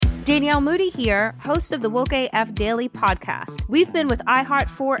Danielle Moody here, host of the Woke AF Daily podcast. We've been with iHeart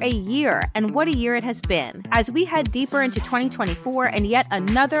for a year, and what a year it has been. As we head deeper into 2024 and yet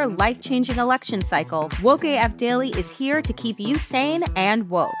another life-changing election cycle, Woke AF Daily is here to keep you sane and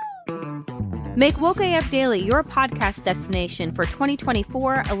woke. Make Woke AF Daily your podcast destination for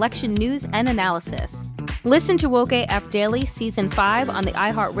 2024 election news and analysis. Listen to Woke AF Daily Season 5 on the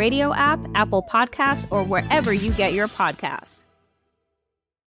iHeartRadio app, Apple Podcasts, or wherever you get your podcasts.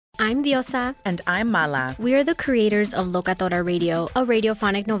 I'm Diosa. And I'm Mala. We are the creators of Locatora Radio, a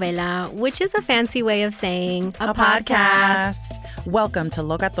radiophonic novela, which is a fancy way of saying a podcast. Welcome to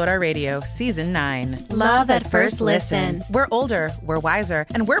Locatora Radio, Season 9. Love at first listen. We're older, we're wiser,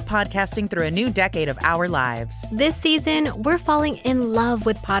 and we're podcasting through a new decade of our lives. This season, we're falling in love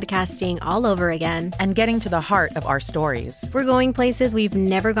with podcasting all over again. And getting to the heart of our stories. We're going places we've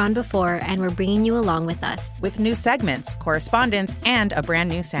never gone before, and we're bringing you along with us. With new segments, correspondence, and a brand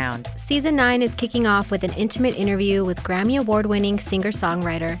new sound. Season 9 is kicking off with an intimate interview with Grammy Award-winning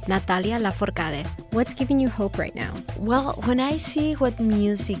singer-songwriter Natalia Lafourcade. What's giving you hope right now? Well, when I see what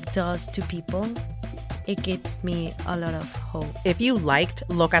music does to people, it gives me a lot of hope. If you liked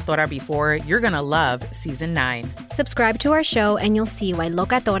Locatora before, you're going to love Season 9. Subscribe to our show and you'll see why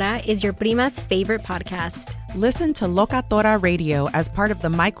Locatora is your prima's favorite podcast. Listen to Locatora Radio as part of the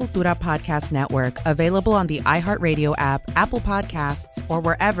My Cultura Podcast Network, available on the iHeartRadio app, Apple Podcasts, or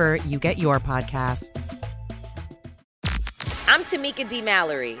wherever you get your podcasts. I'm Tamika D.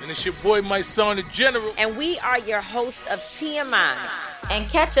 Mallory. And it's your boy, my son, the General. And we are your hosts of TMI. And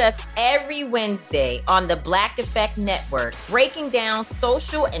catch us every Wednesday on the Black Effect Network, breaking down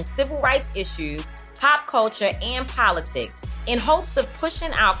social and civil rights issues, pop culture, and politics in hopes of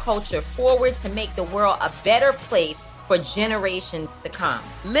pushing our culture forward to make the world a better place for generations to come.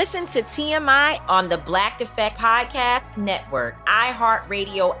 Listen to TMI on the Black Effect Podcast Network,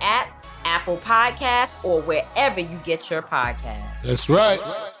 iHeartRadio app, Apple Podcasts, or wherever you get your podcasts. That's right.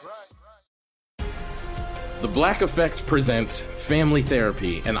 The Black Effect presents Family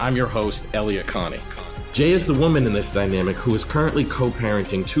Therapy, and I'm your host, Elliot Connie. Jay is the woman in this dynamic who is currently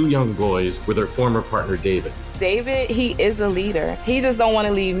co-parenting 2 young boys with her former partner, David. David, he is a leader. He just don't want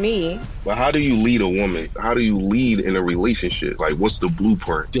to leave me. But how do you lead a woman? How do you lead in a relationship? Like, what's the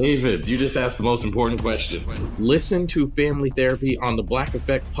blueprint? David, you just asked the most important question. Listen to Family Therapy on the Black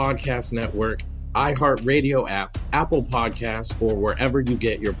Effect Podcast Network, iHeartRadio app, Apple Podcasts, or wherever you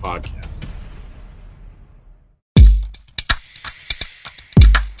get your podcasts.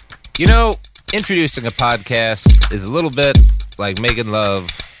 You know, introducing a podcast is a little bit like making love.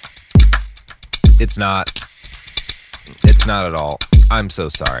 It's not. It's not at all. I'm so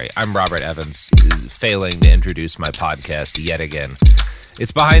sorry. I'm Robert Evans, failing to introduce my podcast yet again.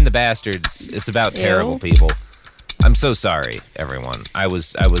 It's Behind the Bastards. It's about terrible people. I'm so sorry, everyone. I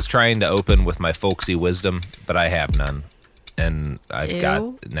was trying to open with my folksy wisdom, but I have none. And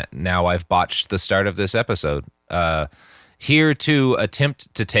now I've botched the start of this episode. Here to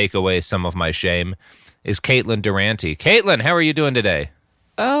attempt to take away some of my shame is Caitlin Durante. Caitlin, how are you doing today?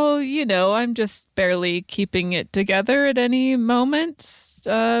 Oh, you know, I'm just barely keeping it together at any moment,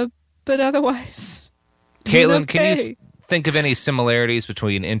 but otherwise, Caitlin, okay. Can you think of any similarities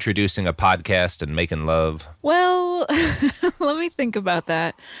between introducing a podcast and making love? Well, let me think about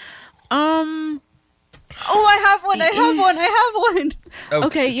that. Oh, I have one.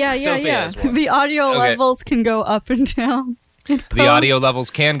 Okay, yeah. The audio levels can go up and down. The audio levels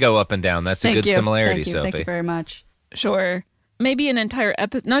can go up and down. That's a good similarity, Sophie. Thank you very much. Sure. Maybe an entire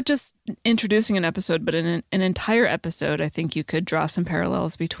episode, not just introducing an episode, but an entire episode, I think you could draw some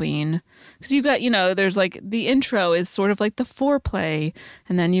parallels between. Because you've got, there's like the intro is sort of like the foreplay.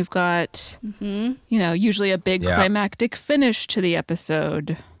 And then you've got, usually a big climactic finish to the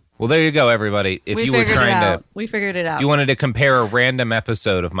episode. Well, there you go, everybody. We figured it out. If you wanted to compare a random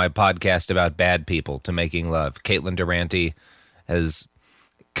episode of my podcast about bad people to making love, Caitlin Durante has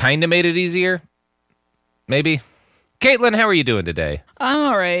kind of made it easier. Maybe. Caitlin, how are you doing today? I'm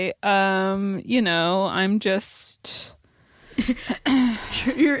all right. I'm just...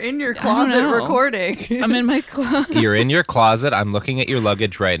 You're in your closet recording. I'm in my closet. You're in your closet. I'm looking at your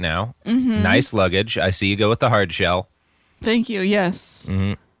luggage right now. Mm-hmm. Nice luggage. I see you go with the hard shell. Thank you, yes.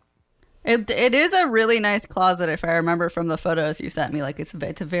 Mm-hmm. It is a really nice closet, if I remember from the photos you sent me. Like, it's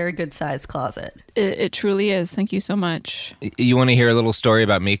a very good sized closet. It truly is. Thank you so much. You want to hear a little story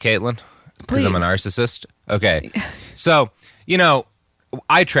about me, Caitlin? Because I'm a narcissist? Okay. So,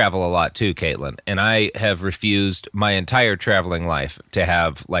 I travel a lot too, Caitlin, and I have refused my entire traveling life to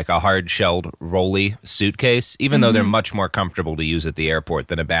have like a hard-shelled rolly suitcase, even though they're much more comfortable to use at the airport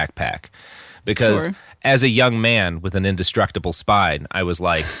than a backpack. because Sure. as a young man with an indestructible spine, I was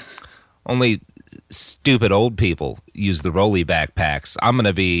like, only stupid old people use the Rolly backpacks. I'm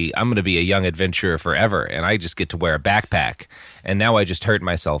gonna be a young adventurer forever, and I just get to wear a backpack. And now I just hurt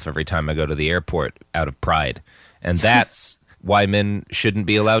myself every time I go to the airport out of pride, and that's why men shouldn't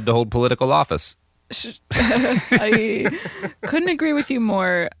be allowed to hold political office. I couldn't agree with you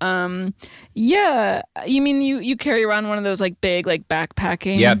more. Yeah, you mean you carry around one of those like big like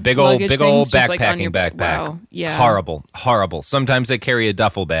backpacking? Yeah, big old backpacking backpack. Wow, yeah, horrible. Sometimes I carry a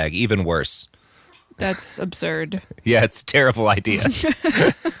duffel bag, even worse. That's absurd. Yeah, it's a terrible idea.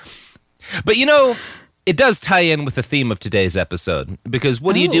 But it does tie in with the theme of today's episode, because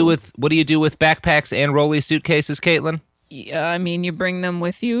what do you do with backpacks and rolly suitcases, Caitlin? Yeah, I mean, you bring them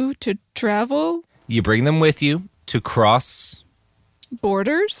with you to travel. You bring them with you to cross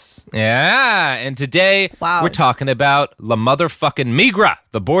borders. Yeah, and today we're talking about La Motherfucking Migra,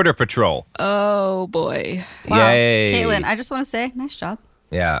 the Border Patrol. Oh boy! Wow, Yay. Caitlin, I just want to say, nice job.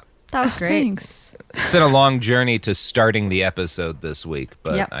 Yeah, that was great. Thanks. It's been a long journey to starting the episode this week,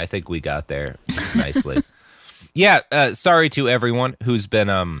 but Yep. I think we got there nicely. Yeah, sorry to everyone who's been,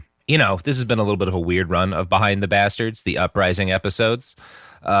 this has been a little bit of a weird run of Behind the Bastards, the Uprising episodes.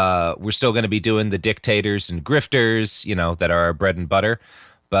 We're still going to be doing the dictators and grifters, that are our bread and butter.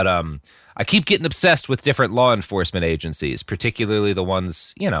 But I keep getting obsessed with different law enforcement agencies, particularly the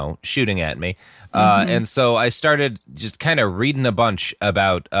ones, shooting at me. And so I started just kind of reading a bunch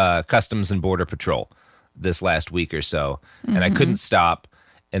about Customs and Border Patrol this last week or so, and I couldn't stop.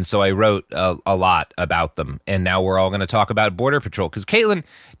 And so I wrote a lot about them, and now we're all going to talk about Border Patrol. Because, Caitlin,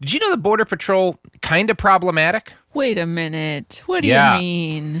 did you know the Border Patrol kind of problematic? Wait a minute. What do you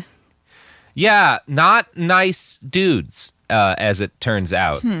mean? Yeah, not nice dudes, as it turns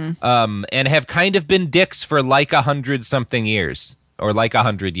out, and have kind of been dicks for like 100-something years. Or like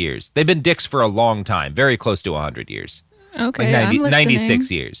 100 years. They've been dicks for a long time, very close to 100 years. Okay, like I'm listening.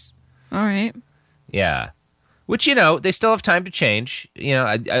 96 years. All right. Yeah. Which, they still have time to change.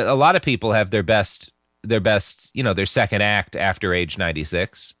 A lot of people have their best, their second act after age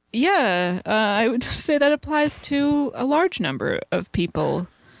 96. Yeah, I would say that applies to a large number of people.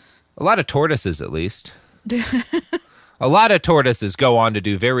 A lot of tortoises, at least. A lot of tortoises go on to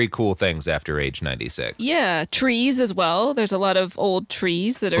do very cool things after age 96. Yeah, trees as well. There's a lot of old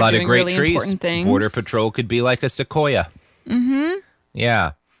trees that are doing doing really important things. Border Patrol could be like a sequoia. Mm-hmm.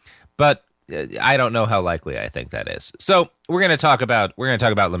 Yeah, but I don't know how likely I think that is. So we're going to talk about La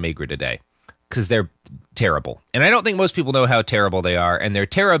Migra today because they're terrible, and I don't think most people know how terrible they are. And their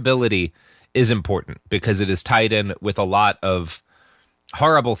terribility is important because it is tied in with a lot of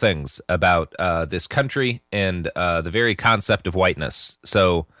horrible things about this country and the very concept of whiteness.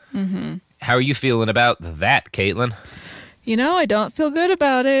 So how are you feeling about that, Caitlin? I don't feel good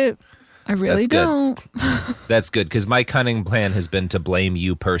about it. I really don't. That's good, because my cunning plan has been to blame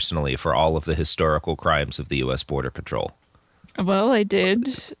you personally for all of the historical crimes of the U.S. Border Patrol. Well, I did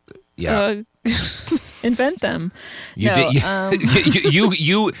invent them. You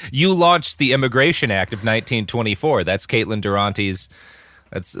launched the Immigration Act of 1924. That's Caitlin Durante's.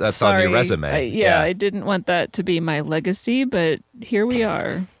 That's Sorry, on your resume. I didn't want that to be my legacy, but here we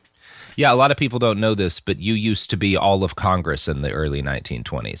are. Yeah, a lot of people don't know this, but you used to be all of Congress in the early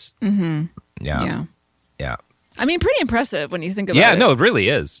 1920s. Mm-hmm. Yeah. I mean, pretty impressive when you think about it. Yeah, no, it really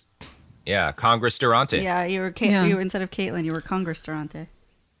is. Yeah, Congress Durante. Yeah, you were instead of Caitlin, you were Congress Durante.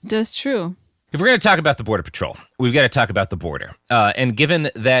 That's true. If we're going to talk about the Border Patrol, we've got to talk about the border. And given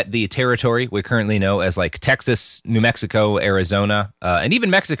that the territory we currently know as like Texas, New Mexico, Arizona, and even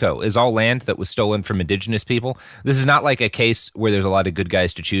Mexico is all land that was stolen from indigenous people, this is not like a case where there's a lot of good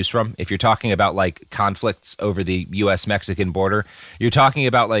guys to choose from. If you're talking about like conflicts over the U.S.-Mexican border, you're talking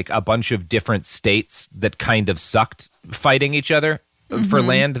about like a bunch of different states that kind of sucked fighting each other for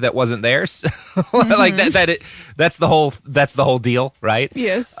land that wasn't theirs. Like that's the whole deal, right?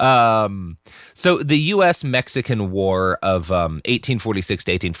 Yes. So the U.S.-Mexican War of 1846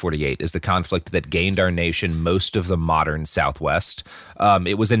 to 1848 is the conflict that gained our nation most of the modern Southwest.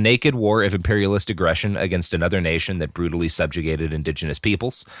 It was a naked war of imperialist aggression against another nation that brutally subjugated indigenous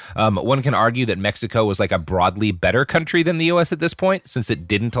peoples. One can argue that Mexico was like a broadly better country than the U.S. at this point, since it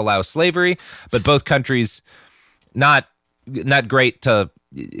didn't allow slavery, but both countries not great to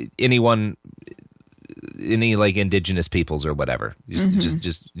anyone, any like indigenous peoples or whatever.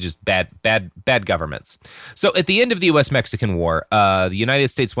 Just bad governments. So at the end of the U.S.-Mexican War, the United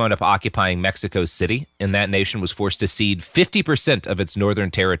States wound up occupying Mexico City, and that nation was forced to cede 50% of its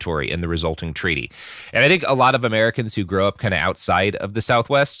northern territory in the resulting treaty. And I think a lot of Americans who grow up kind of outside of the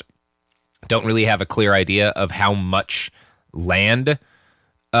Southwest don't really have a clear idea of how much land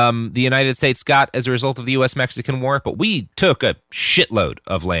the United States got as a result of the U.S.-Mexican War, but we took a shitload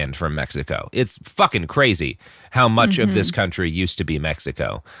of land from Mexico. It's fucking crazy how much of this country used to be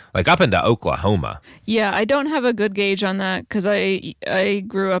Mexico, like up into Oklahoma. Yeah, I don't have a good gauge on that because I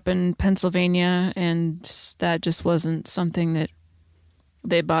grew up in Pennsylvania, and that just wasn't something that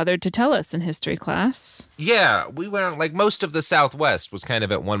they bothered to tell us in history class. Yeah, we went like most of the Southwest was kind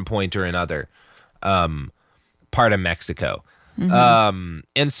of at one point or another part of Mexico.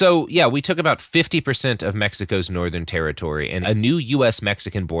 And so, yeah, we took about 50% of Mexico's northern territory, and a new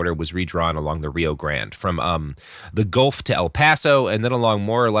U.S.-Mexican border was redrawn along the Rio Grande from the Gulf to El Paso, and then along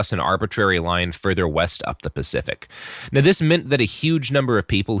more or less an arbitrary line further west up the Pacific. Now, this meant that a huge number of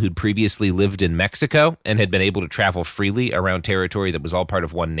people who'd previously lived in Mexico and had been able to travel freely around territory that was all part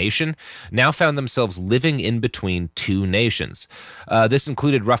of one nation now found themselves living in between two nations. This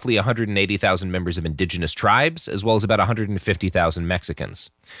included roughly 180,000 members of indigenous tribes, as well as about 150,000 Mexicans.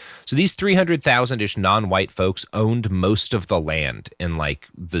 So these 300,000-ish non-white folks owned most of the land in like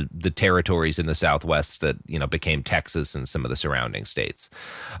the territories in the Southwest that, you know, became Texas and some of the surrounding states.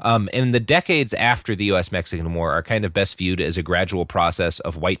 And the decades after the U.S.-Mexican War are kind of best viewed as a gradual process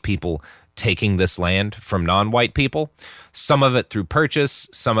of white people taking this land from non-white people, some of it through purchase,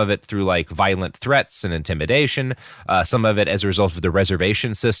 some of it through like violent threats and intimidation, some of it as a result of the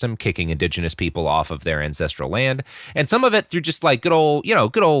reservation system kicking indigenous people off of their ancestral land, and some of it through just like good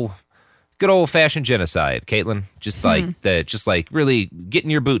old fashioned genocide, Caitlin. Just like really getting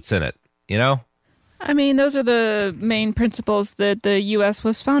your boots in it, you know? I mean, those are the main principles that the U.S.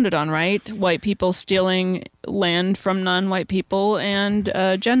 was founded on, right? White people stealing land from non-white people and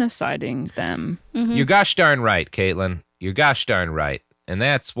genociding them. You're gosh darn right, Caitlin. You're gosh darn right. And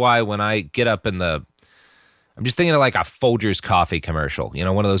that's why when I get up in I'm just thinking of like a Folgers coffee commercial. You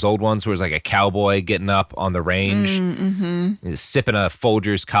know, one of those old ones where it's like a cowboy getting up on the range, sipping a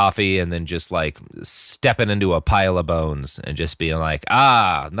Folgers coffee and then just like stepping into a pile of bones and just being like,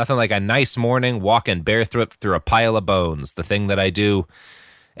 nothing like a nice morning walking barefoot through a pile of bones, the thing that I do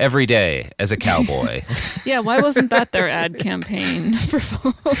every day as a cowboy. Yeah, why wasn't that their ad campaign for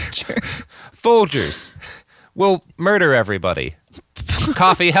Folgers? Folgers will murder everybody.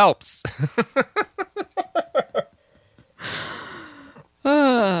 Coffee helps.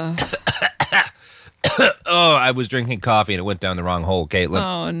 I was drinking coffee and it went down the wrong hole, Caitlin.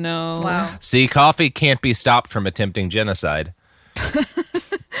 Oh, no. Wow. See, coffee can't be stopped from attempting genocide.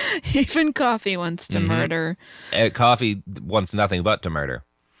 Even coffee wants to murder. Coffee wants nothing but to murder.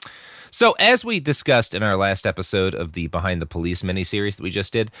 So, as we discussed in our last episode of the Behind the Police miniseries that we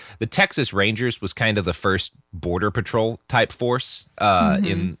just did, the Texas Rangers was kind of the first border patrol type force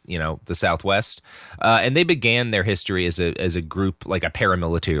in, you know, the Southwest, and they began their history as a group, like a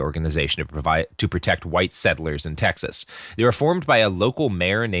paramilitary organization to protect white settlers in Texas. They were formed by a local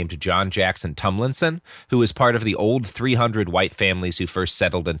mayor named John Jackson Tumlinson, who was part of the old 300 white families who first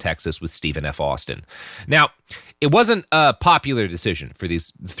settled in Texas with Stephen F. Austin. Now, it wasn't a popular decision for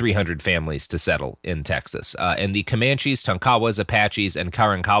these 300 families to settle in Texas. And the Comanches, Tonkawas, Apaches, and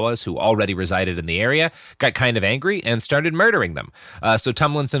Karankawas, who already resided in the area, got kind of angry and started murdering them. So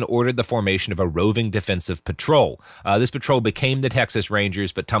Tumlinson ordered the formation of a roving defensive patrol. This patrol became the Texas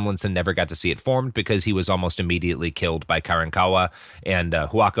Rangers, but Tumlinson never got to see it formed because he was almost immediately killed by Karankawa and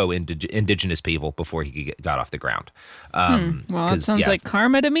Huaco indigenous people before he got off the ground. Well, it sounds like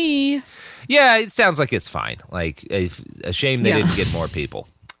karma to me. Yeah, it sounds like it's fine. Like, a shame they didn't get more people.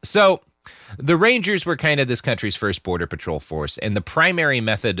 So the Rangers were kind of this country's first border patrol force, and the primary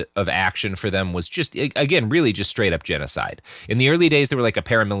method of action for them was just, again, really just straight up genocide. In the early days, they were like a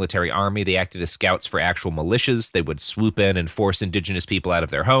paramilitary army. They acted as scouts for actual militias. They would swoop in and force indigenous people out of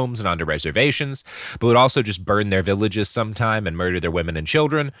their homes and onto reservations, but would also just burn their villages sometime and murder their women and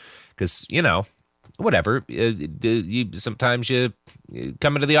children because, you know, whatever. Sometimes you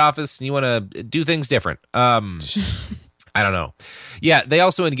come into the office and you want to do things different. I don't know. Yeah, they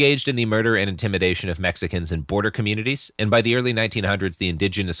also engaged in the murder and intimidation of Mexicans in border communities. And by the early 1900s, the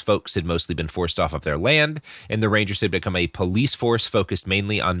indigenous folks had mostly been forced off of their land, and the Rangers had become a police force focused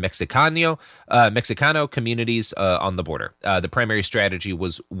mainly on Mexicano communities on the border. The primary strategy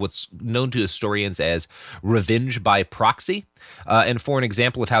was what's known to historians as revenge by proxy. And for an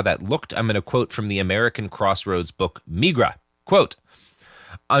example of how that looked, I'm going to quote from the American Crossroads book, Migra. Quote,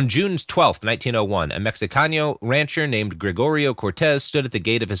 On June 12th, 1901, a Mexicano rancher named Gregorio Cortez stood at the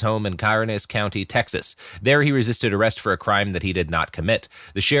gate of his home in Carones County, Texas. There he resisted arrest for a crime that he did not commit.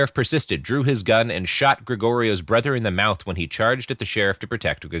 The sheriff persisted, drew his gun, and shot Gregorio's brother in the mouth when he charged at the sheriff to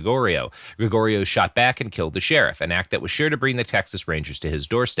protect Gregorio. Gregorio shot back and killed the sheriff, an act that was sure to bring the Texas Rangers to his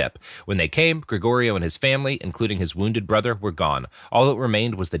doorstep. When they came, Gregorio and his family, including his wounded brother, were gone. All that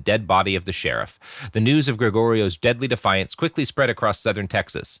remained was the dead body of the sheriff. The news of Gregorio's deadly defiance quickly spread across southern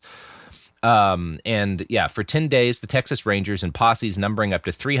Texas. For 10 days, the Texas Rangers and posses numbering up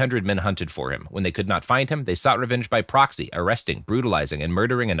to 300 men hunted for him. When they could not find him, they sought revenge by proxy, arresting, brutalizing, and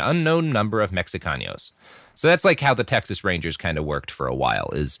murdering an unknown number of Mexicanos. So that's like how the Texas Rangers kind of worked for a while,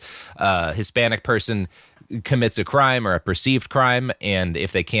 is a Hispanic person commits a crime or a perceived crime, and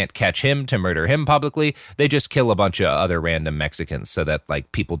if they can't catch him to murder him publicly, they just kill a bunch of other random Mexicans so that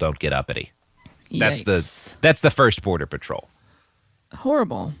like people don't get uppity. That's the first Border Patrol.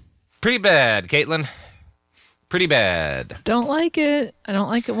 Horrible. Pretty bad, Caitlin. Pretty bad. Don't like it. I don't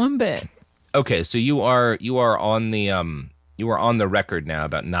like it one bit. Okay, so you are on the record now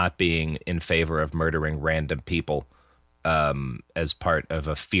about not being in favor of murdering random people as part of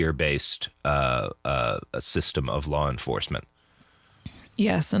a fear-based a system of law enforcement.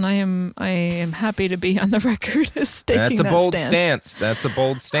 Yes, and I am happy to be on the record as taking That's a bold stance. That's a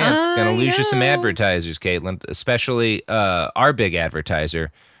bold stance. Gonna lose you some advertisers, Caitlin, especially our big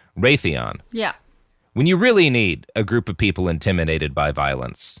advertiser, Raytheon. Yeah. When you really need a group of people intimidated by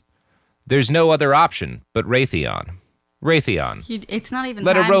violence, there's no other option but Raytheon. Raytheon. It's not even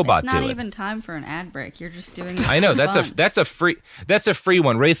Let time. a robot It's not do it. even time for an ad break. You're just doing this I know for fun. that's a free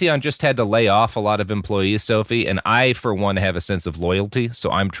one. Raytheon just had to lay off a lot of employees, Sophie, and I for one have a sense of loyalty,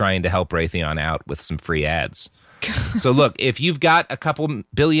 so I'm trying to help Raytheon out with some free ads. So look, if you've got a couple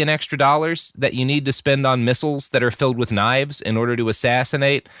billion extra dollars that you need to spend on missiles that are filled with knives in order to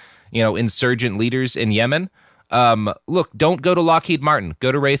assassinate, insurgent leaders in Yemen, look, don't go to Lockheed Martin.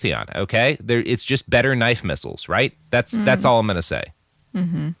 Go to Raytheon, okay? It's just better knife missiles, right? That's all I'm going to say.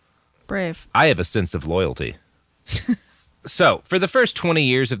 Mm-hmm. Brave. I have a sense of loyalty. So, for the first 20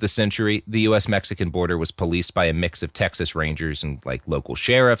 years of the century, the U.S.-Mexican border was policed by a mix of Texas Rangers and, local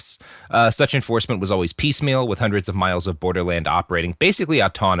sheriffs. Such enforcement was always piecemeal, with hundreds of miles of borderland operating basically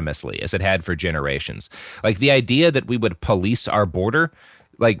autonomously, as it had for generations. The idea that we would police our border,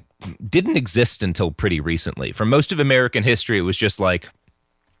 didn't exist until pretty recently. For most of American history, it was just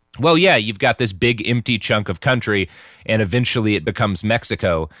well, yeah, you've got this big empty chunk of country, and eventually it becomes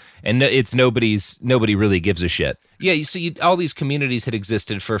Mexico, and nobody really gives a shit. Yeah, you see, all these communities had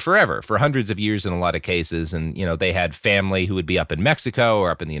existed for forever, for hundreds of years in a lot of cases, and they had family who would be up in Mexico or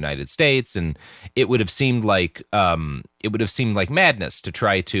up in the United States, and it would have seemed like madness to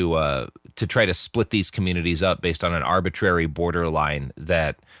try to split these communities up based on an arbitrary borderline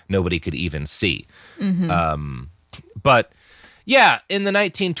that nobody could even see. Mm-hmm. But yeah, in the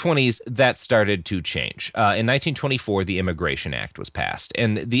 1920s, that started to change. In 1924, the Immigration Act was passed.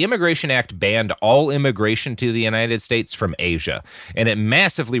 And the Immigration Act banned all immigration to the United States from Asia. And it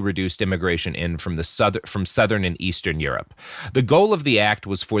massively reduced immigration in from Southern and Eastern Europe. The goal of the act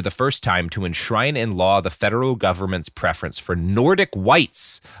was for the first time to enshrine in law the federal government's preference for Nordic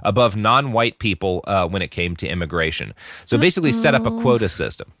whites above non-white people when it came to immigration. So basically set up a quota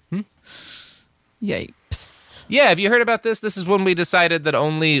system. Yikes. Yeah, have you heard about this? This is when we decided that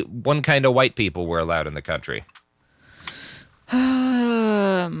only one kind of white people were allowed in the country.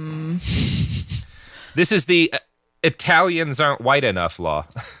 This is the Italians aren't white enough law.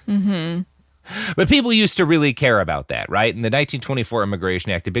 Mm-hmm. But people used to really care about that, right? In the 1924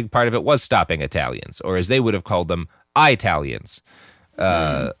 Immigration Act, a big part of it was stopping Italians, or as they would have called them, Italians,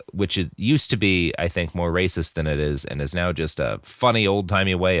 which it used to be, I think, more racist than it is, and is now just a funny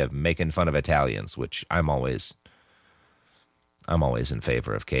old-timey way of making fun of Italians, which I'm always in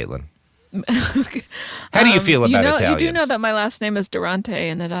favor of, Caitlin. How do you feel about Italians? You do know that my last name is Durante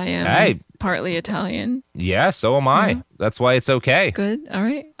and that I am partly Italian. Yeah, so am I. Yeah. That's why it's okay. Good. All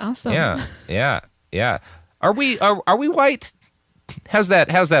right. Awesome. Yeah. Are we white? How's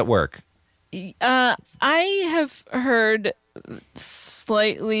that work? I have heard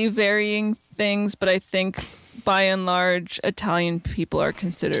slightly varying things, but I think by and large, Italian people are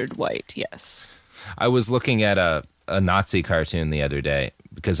considered white. Yes. I was looking at a Nazi cartoon the other day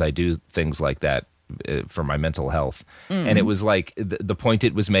because I do things like that for my mental health. Mm-hmm. And it was the point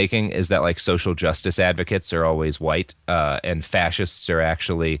it was making is that social justice advocates are always white and fascists are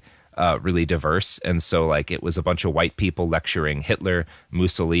actually really diverse. And so it was a bunch of white people lecturing Hitler,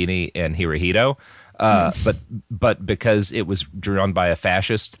 Mussolini, and Hirohito. But because it was drawn by a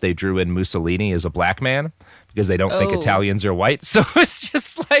fascist, they drew in Mussolini as a black man because they don't think Oh. Italians are white. So it's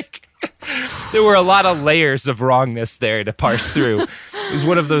just like there were a lot of layers of wrongness there to parse through. It was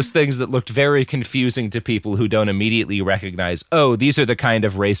one of those things that looked very confusing to people who don't immediately recognize, oh, these are the kind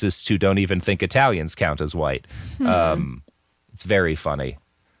of racists who don't even think Italians count as white. It's very funny.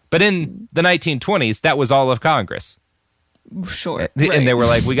 But in the 1920s, that was all of Congress. Sure. And they were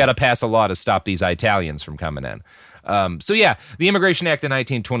like, we got to pass a law to stop these Italians from coming in. So yeah, the Immigration Act of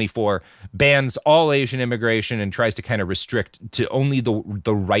 1924 bans all Asian immigration and tries to kind of restrict to only the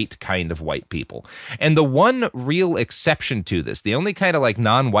right kind of white people. And the one real exception to this, the only kind of like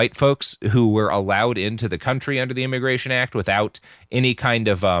non-white folks who were allowed into the country under the Immigration Act without any kind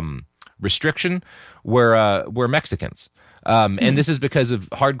of restriction were Mexicans. And this is because of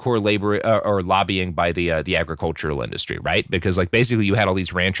hardcore labor or lobbying by the agricultural industry, right? Because like basically you had all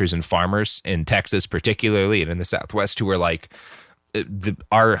these ranchers and farmers in Texas particularly and in the Southwest who were like,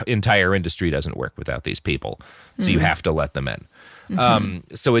 our entire industry doesn't work without these people, so you have to let them in.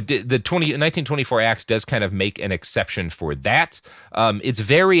 So the 1924 Act does kind of make an exception for that. It's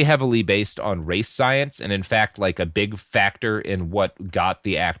very heavily based on race science, and in fact, like a big factor in what got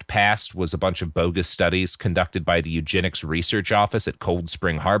the act passed was a bunch of bogus studies conducted by the Eugenics Research Office at Cold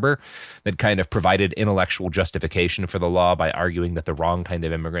Spring Harbor that kind of provided intellectual justification for the law by arguing that the wrong kind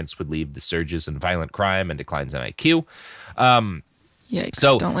of immigrants would lead to surges in violent crime and declines in IQ. Yikes,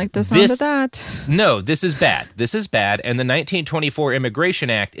 So don't like the sound of that. No, this is bad. This is bad. And the 1924 Immigration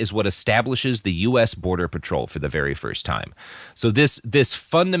Act is what establishes the U.S. Border Patrol for the very first time. So this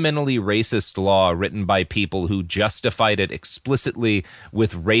fundamentally racist law written by people who justified it explicitly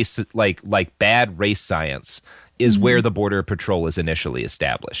with race, like bad race science, is where the Border Patrol is initially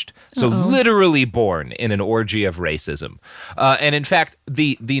established. So literally born in an orgy of racism. And in fact,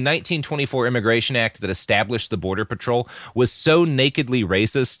 the 1924 Immigration Act that established the Border Patrol was so nakedly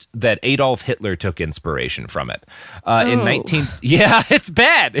racist that Adolf Hitler took inspiration from it. Yeah, it's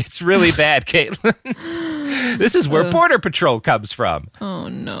bad. It's really bad, Caitlin. This is where Border Patrol comes from. Oh,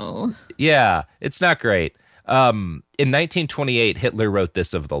 no. Yeah, it's not great. In 1928, Hitler wrote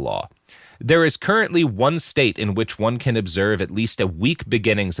this of the law. There is currently one state in which one can observe at least a weak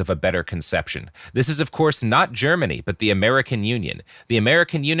beginnings of a better conception. This is, of course, not Germany, but the American Union. The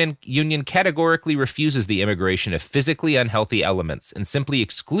American Union categorically refuses the immigration of physically unhealthy elements and simply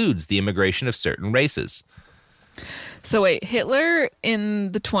excludes the immigration of certain races. So wait, Hitler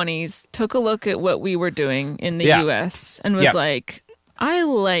in the 20s took a look at what we were doing in the U.S. and was like, I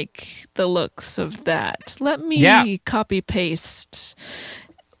like the looks of that. Let me copy-paste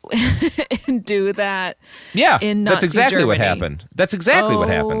and do that. Yeah, in that's Nazi exactly Germany. what happened. That's exactly what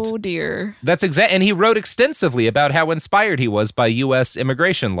happened. Oh dear. And he wrote extensively about how inspired he was by U.S.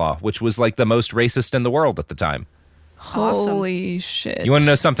 immigration law, which was like the most racist in the world at the time. Holy shit. You want to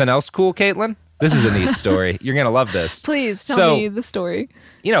know something else cool, Caitlin? This is a neat story. You're going to love this. Please tell me the story.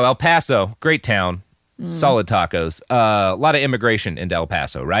 You know, El Paso, great town, solid tacos. A lot of immigration into El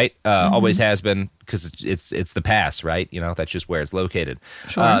Paso, right? Always has been, because it's the pass, right? You know, that's just where it's located.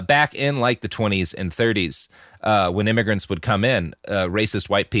 Sure. Back in like the 20s and 30s, when immigrants would come in, racist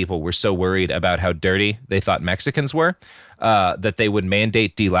white people were so worried about how dirty they thought Mexicans were that they would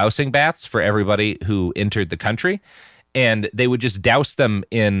mandate delousing baths for everybody who entered the country. And they would just douse them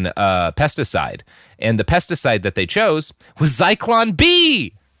in pesticide. And the pesticide that they chose was Zyklon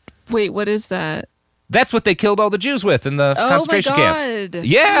B. Wait, what is that? That's what they killed all the Jews with in the concentration camps. God.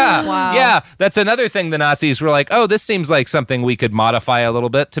 Yeah. Wow. Yeah. That's another thing the Nazis were like, oh, this seems like something we could modify a little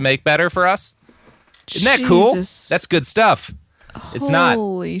bit to make better for us. Isn't that cool? That's good stuff. It's not.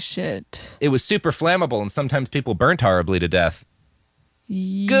 Holy shit. It was super flammable, and sometimes people burnt horribly to death.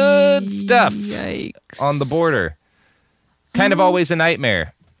 Good stuff. Yikes. On the border. Kind of always a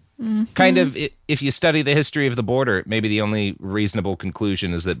nightmare. Kind of, if you study the history of the border, maybe the only reasonable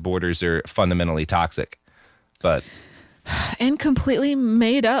conclusion is that borders are fundamentally toxic. But and completely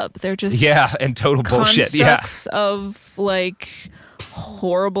made up. They're just and total bullshit. Constructs of like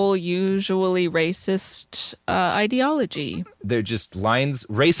horrible, usually racist ideology. They're just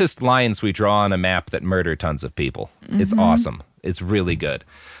racist lines we draw on a map that murder tons of people. It's awesome. It's really good.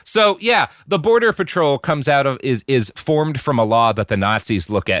 So yeah, the Border Patrol comes out of is formed from a law that the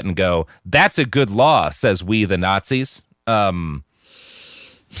Nazis look at and go, "That's a good law," says we the Nazis.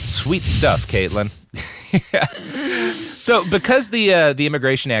 Sweet stuff, Caitlin. So because the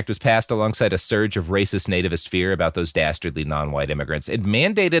Immigration Act was passed alongside a surge of racist nativist fear about those dastardly non-white immigrants, it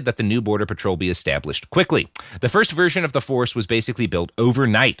mandated that the new Border Patrol be established quickly. The first version of the force was basically built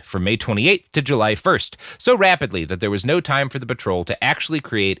overnight from May 28th to July 1st, so rapidly that there was no time for the patrol to actually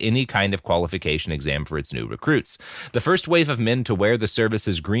create any kind of qualification exam for its new recruits. The first wave of men to wear the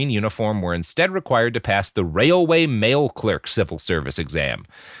service's green uniform were instead required to pass the Railway Mail Clerk Civil Service exam,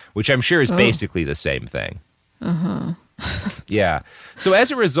 which I'm sure is basically the same thing. Uh-huh. Yeah. So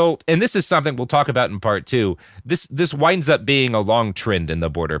as a result, and this is something we'll talk about in part 2, this winds up being a long trend in the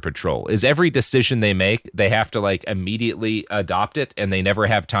Border Patrol, is every decision they make, they have to like immediately adopt it, and they never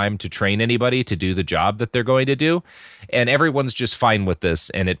have time to train anybody to do the job that they're going to do. And everyone's just fine with this,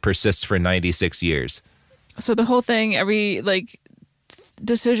 and it persists for 96 years. So the whole thing,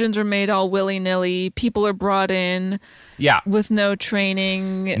 decisions are made all willy-nilly. People are brought in with no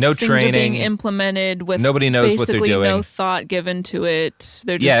training. Things are being implemented with nobody knows what they're doing. Basically no thought given to it.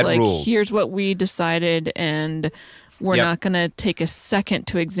 They're just like, rules. Here's what we decided, and we're not going to take a second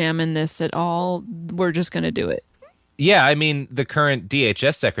to examine this at all. We're just going to do it. Yeah, I mean, the current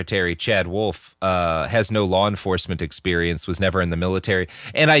DHS secretary, Chad Wolf, has no law enforcement experience, was never in the military,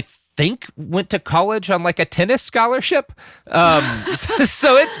 and I think went to college on like a tennis scholarship.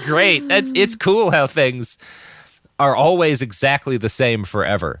 So it's great. It's cool how things are always exactly the same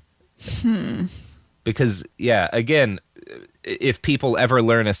forever. Because, again, if people ever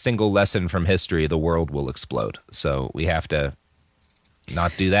learn a single lesson from history, the world will explode. So we have to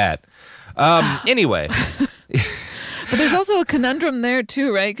not do that. Anyway. But there's also a conundrum there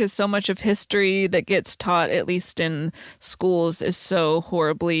too, right? Because so much of history that gets taught, at least in schools, is so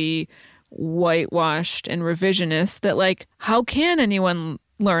horribly whitewashed and revisionist that, like, how can anyone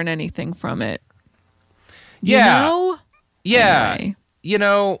learn anything from it? You know? Yeah. Anyway. You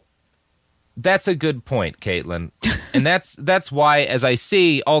know, that's a good point, Caitlin. And that's why, as I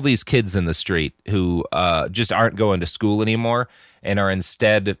see all these kids in the street who just aren't going to school anymore and are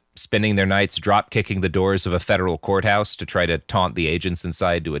instead spending their nights drop-kicking the doors of a federal courthouse to try to taunt the agents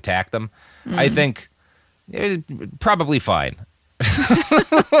inside to attack them, I think probably fine.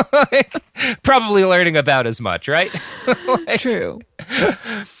 Probably learning about as much, right? True.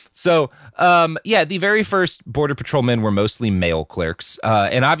 So, the very first Border Patrol men were mostly mail clerks.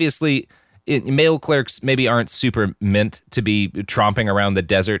 And obviously, mail clerks maybe aren't super meant to be tromping around the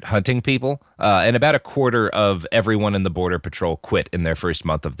desert hunting people. And about a quarter of everyone in the Border Patrol quit in their first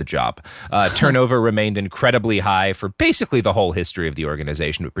month of the job. Turnover remained incredibly high for basically the whole history of the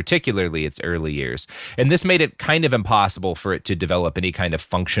organization, but particularly its early years. And this made it kind of impossible for it to develop any kind of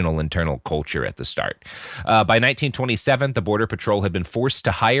functional internal culture at the start. By 1927, the Border Patrol had been forced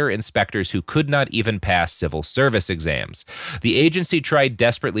to hire inspectors who could not even pass civil service exams. The agency tried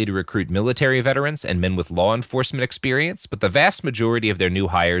desperately to recruit military veterans and men with law enforcement experience, but the vast majority of their new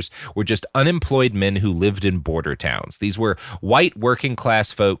hires were just unemployed men who lived in border towns. These were white working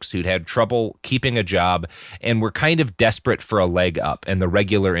class folks who'd had trouble keeping a job and were kind of desperate for a leg up and the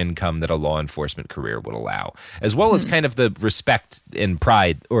regular income that a law enforcement career would allow, as well as kind of the respect and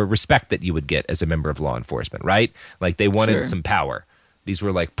pride or respect that you would get as a member of law enforcement, right? Like they wanted some power. These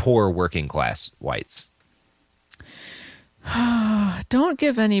were like poor working class whites. Don't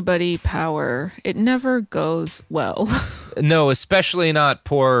give anybody power. It never goes well. No, especially not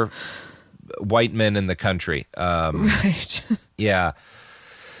poor white men in the country. Right. Yeah.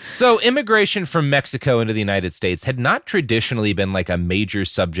 So immigration from Mexico into the United States had not traditionally been like a major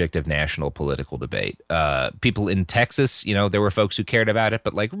subject of national political debate. People in Texas, there were folks who cared about it,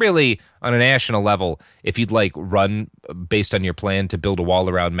 but like really on a national level, if you'd like run based on your plan to build a wall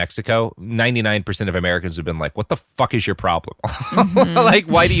around Mexico, 99% of Americans have been like, what the fuck is your problem? Mm-hmm. Like,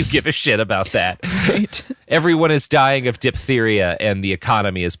 why do you give a shit about that? Right. Everyone is dying of diphtheria and the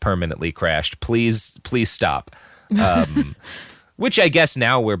economy is permanently crashed. Please stop. Which I guess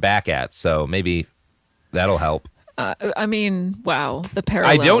now we're back at, so maybe that'll help. I mean, wow, the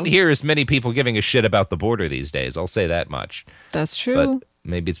parallels. I don't hear as many people giving a shit about the border these days, I'll say that much. That's true. But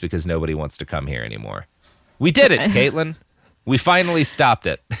maybe it's because nobody wants to come here anymore. We did it, Caitlin. We finally stopped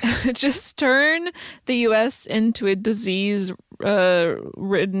it. Just turn the U.S. into a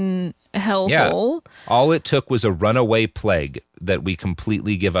disease-ridden hellhole. All it took was a runaway plague that we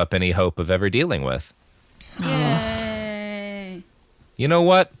completely give up any hope of ever dealing with. Yay. You know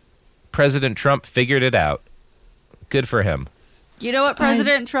what? President Trump figured it out. Good for him. You know what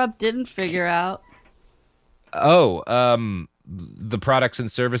President Trump didn't figure out? The products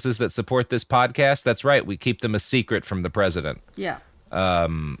and services that support this podcast. That's right. We keep them a secret from the president. Yeah.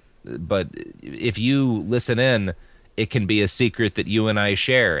 But if you listen in, it can be a secret that you and I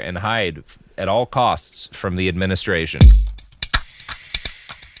share and hide at all costs from the administration.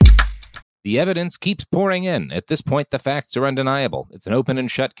 The evidence keeps pouring in. At this point, the facts are undeniable. It's an open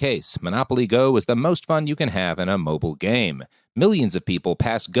and shut case. Monopoly Go is the most fun you can have in a mobile game. Millions of people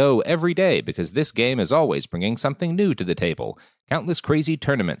pass Go every day because this game is always bringing something new to the table. Countless crazy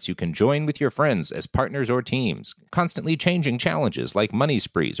tournaments you can join with your friends as partners or teams. Constantly changing challenges like money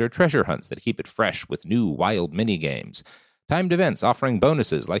sprees or treasure hunts that keep it fresh with new wild mini-games. Timed events offering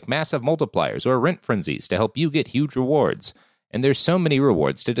bonuses like massive multipliers or rent frenzies to help you get huge rewards. And there's so many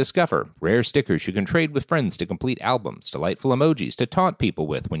rewards to discover. Rare stickers you can trade with friends to complete albums, delightful emojis to taunt people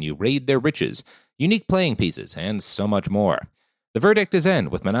with when you raid their riches, unique playing pieces, and so much more. The verdict is in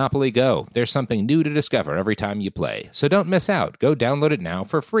with Monopoly Go. There's something new to discover every time you play. So don't miss out. Go download it now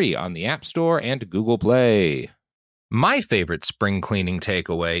for free on the App Store and Google Play. My favorite spring cleaning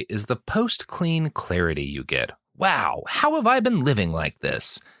takeaway is the post-clean clarity you get. Wow, how have I been living like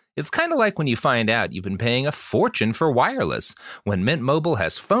this? It's kind of like when you find out you've been paying a fortune for wireless, when Mint Mobile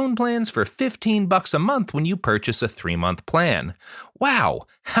has phone plans for $15 a month when you purchase a 3-month plan. Wow,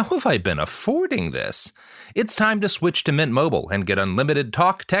 how have I been affording this? It's time to switch to Mint Mobile and get unlimited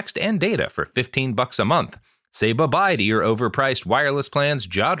talk, text, and data for $15 a month. Say bye-bye to your overpriced wireless plans,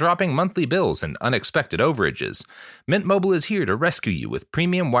 jaw-dropping monthly bills, and unexpected overages. Mint Mobile is here to rescue you with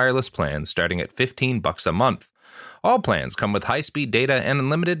premium wireless plans starting at $15 a month. All plans come with high-speed data and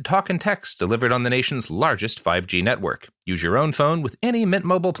unlimited talk and text delivered on the nation's largest 5G network. Use your own phone with any Mint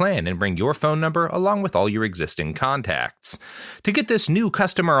Mobile plan and bring your phone number along with all your existing contacts. To get this new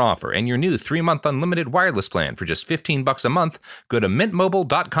customer offer and your new 3-month unlimited wireless plan for just $15 a month, go to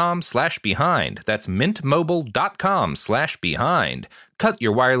mintmobile.com/behind. That's mintmobile.com/behind. Cut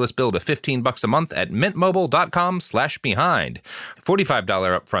your wireless bill to $15 a month at mintmobile.com/behind.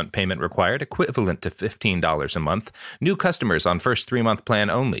 $45 upfront payment required, equivalent to $15 a month. New customers on first 3-month plan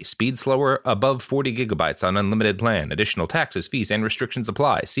only. Speed slower, above 40 gigabytes on unlimited plan. Additional taxes, fees, and restrictions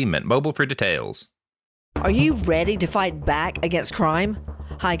apply. See Mint Mobile for details. Are you ready to fight back against crime?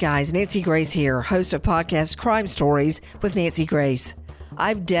 Hi guys, Nancy Grace here, host of podcast Crime Stories with Nancy Grace.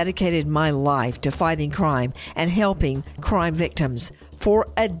 I've dedicated my life to fighting crime and helping crime victims. For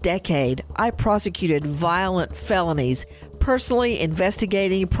a decade, I prosecuted violent felonies, personally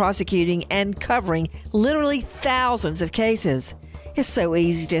investigating, prosecuting, and covering literally thousands of cases. It's so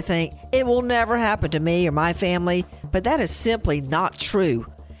easy to think it will never happen to me or my family, but that is simply not true.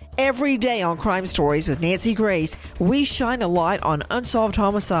 Every day on Crime Stories with Nancy Grace, we shine a light on unsolved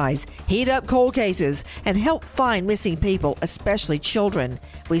homicides, heat up cold cases, and help find missing people, especially children.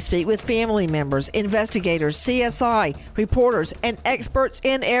 We speak with family members, investigators, CSI, reporters, and experts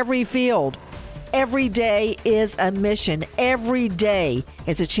in every field. Every day is a mission. Every day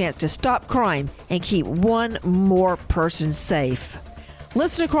is a chance to stop crime and keep one more person safe.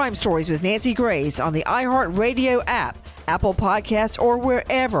 Listen to Crime Stories with Nancy Grace on the iHeartRadio app, Apple Podcasts, or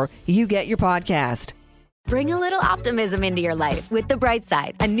wherever you get your podcast. Bring a little optimism into your life with The Bright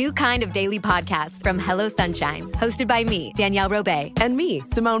Side, a new kind of daily podcast from Hello Sunshine, hosted by me, Danielle Robay. And me,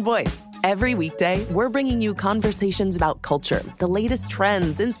 Simone Boyce. Every weekday, we're bringing you conversations about culture, the latest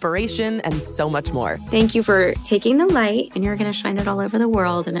trends, inspiration, and so much more. Thank you for taking the light, and you're going to shine it all over the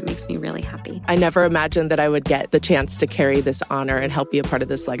world, and it makes me really happy. I never imagined that I would get the chance to carry this honor and help be a part of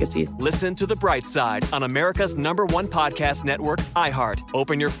this legacy. Listen to The Bright Side on America's #1 podcast network, iHeart.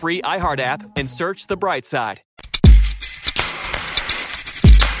 Open your free iHeart app and search The Bright Side.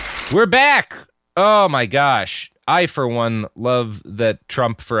 We're back. Oh my gosh. I, for one, love that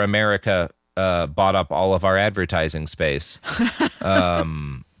Trump for America bought up all of our advertising space.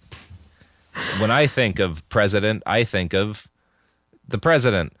 When I think of president, I think of the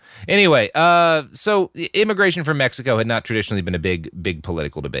president. Anyway, so immigration from Mexico had not traditionally been a big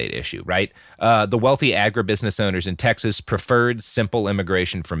political debate issue, right? The wealthy agribusiness owners in Texas preferred simple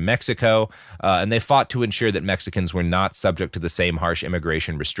immigration from Mexico, and they fought to ensure that Mexicans were not subject to the same harsh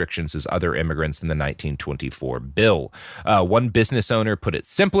immigration restrictions as other immigrants in the 1924 bill. One business owner put it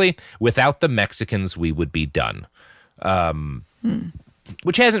simply, without the Mexicans, we would be done.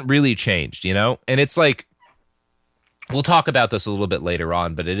 Which hasn't really changed, you know? And it's like, we'll talk about this a little bit later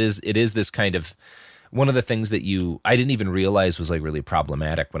on, but it is this kind of one of the things that I didn't even realize was like really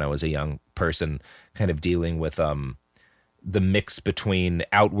problematic when I was a young person, kind of dealing with the mix between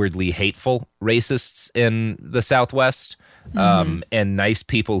outwardly hateful racists in the Southwest and nice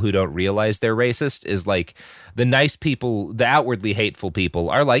people who don't realize they're racist. Is like the nice people, the outwardly hateful people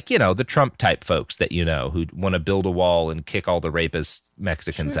are like, you know, the Trump type folks that you know who want to build a wall and kick all the rapist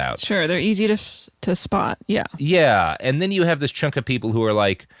Mexicans out. Sure, they're easy to spot. Yeah. Yeah, and then you have this chunk of people who are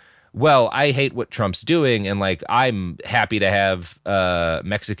like, well, I hate what Trump's doing, and like I'm happy to have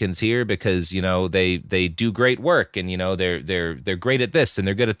Mexicans here because you know they do great work, and you know they're great at this and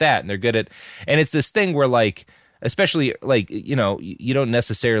they're good at that and they're good at, and it's this thing where like especially like you know you don't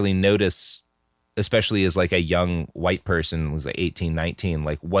necessarily notice, especially as like a young white person who's like 18, 19,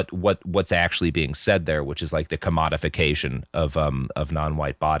 like what's actually being said there, which is like the commodification of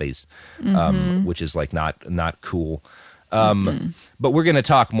non-white bodies, which is like not cool. But we're going to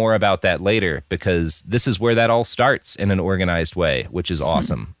talk more about that later because this is where that all starts in an organized way, which is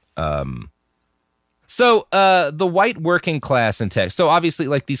awesome. So the white working class in Texas, so obviously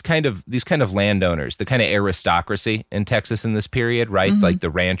like these kind of landowners, the kind of aristocracy in Texas in this period, right? Like the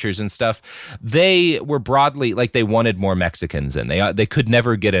ranchers and stuff, they were broadly like they wanted more Mexicans in. They could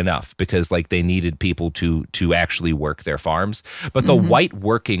never get enough because like they needed people to actually work their farms. But the white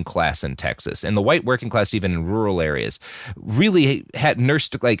working class in Texas and the white working class even in rural areas really had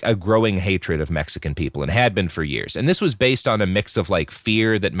nursed like a growing hatred of Mexican people and had been for years. And this was based on a mix of like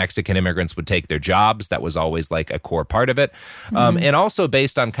fear that Mexican immigrants would take their jobs. That was always like a core part of it. And also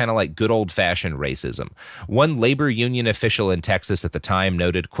based on kind of like good old fashioned racism. One labor union official in Texas at the time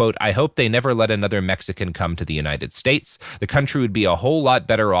noted, quote, "I hope they never let another Mexican come to the United States. The country would be a whole lot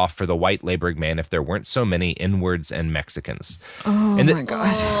better off for the white laboring man if there weren't so many N-words and Mexicans." Oh my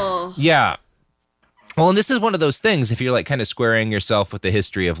God. Yeah. Well, and this is one of those things, if you're like kind of squaring yourself with the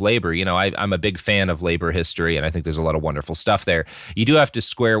history of labor, you know, I'm a big fan of labor history, and I think there's a lot of wonderful stuff there. You do have to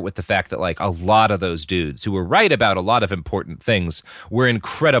square with the fact that like a lot of those dudes who were right about a lot of important things were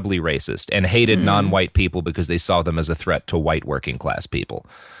incredibly racist and hated non-white people because they saw them as a threat to white working class people.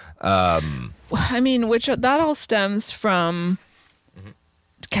 I mean, which that all stems from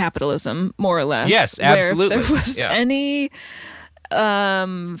capitalism, more or less. Yes, absolutely. Where if there was any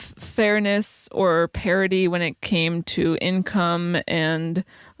fairness or parity when it came to income and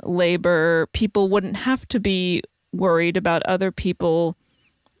labor, people wouldn't have to be worried about other people.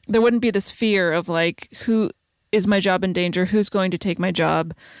 There wouldn't be this fear of like, who is my job in danger? Who's going to take my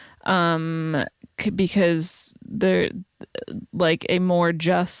job? Because they're like a more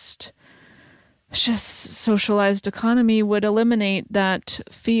just socialized economy would eliminate that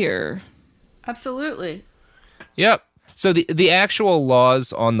fear. Absolutely. Yep. So the actual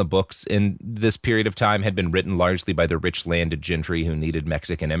laws on the books in this period of time had been written largely by the rich landed gentry who needed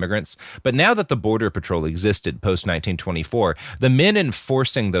Mexican immigrants. But now that the Border Patrol existed post-1924, the men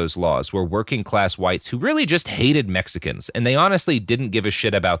enforcing those laws were working class whites who really just hated Mexicans, and they honestly didn't give a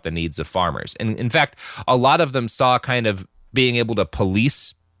shit about the needs of farmers. And in fact, a lot of them saw kind of being able to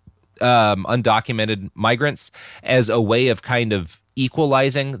police undocumented migrants as a way of kind of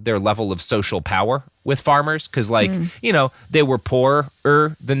equalizing their level of social power with farmers, because like you know, they were poorer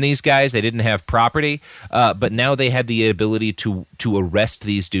than these guys, they didn't have property, but now they had the ability to arrest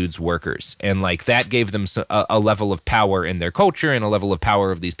these dudes' workers, and like that gave them a level of power in their culture and a level of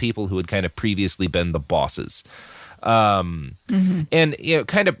power of these people who had kind of previously been the bosses. And you know,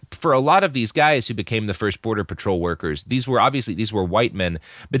 kind of for a lot of these guys who became the first Border Patrol workers, these were white men,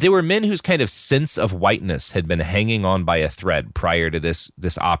 but they were men whose kind of sense of whiteness had been hanging on by a thread prior to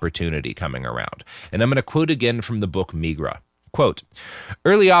this opportunity coming around. And I'm going to quote again from the book Migra. Quote,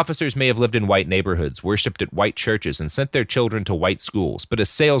 "Early officers may have lived in white neighborhoods, worshipped at white churches, and sent their children to white schools, but as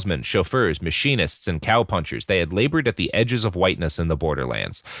salesmen, chauffeurs, machinists, and cowpunchers, they had labored at the edges of whiteness in the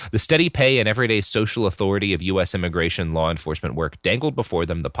borderlands. The steady pay and everyday social authority of U.S. immigration law enforcement work dangled before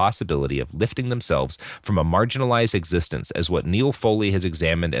them the possibility of lifting themselves from a marginalized existence as what Neil Foley has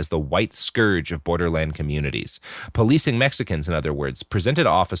examined as the white scourge of borderland communities. Policing Mexicans, in other words, presented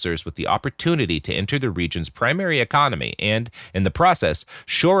officers with the opportunity to enter the region's primary economy and, in the process,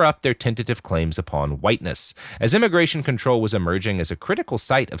 shore up their tentative claims upon whiteness. As immigration control was emerging as a critical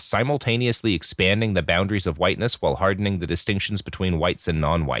site of simultaneously expanding the boundaries of whiteness while hardening the distinctions between whites and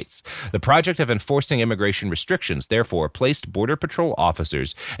non-whites, the project of enforcing immigration restrictions therefore placed Border Patrol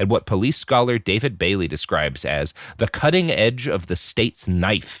officers at what police scholar David Bailey describes as the cutting edge of the state's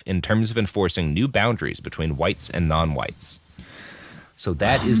knife in terms of enforcing new boundaries between whites and non-whites." So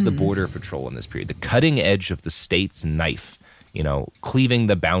that is the Border Patrol in this period, the cutting edge of the state's knife. You know, cleaving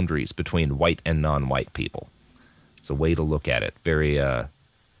the boundaries between white and non-white people. It's a way to look at it. Very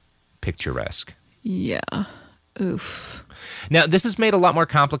picturesque. Yeah. Oof. Now, this is made a lot more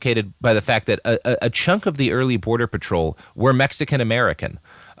complicated by the fact that a chunk of the early Border Patrol were Mexican-American.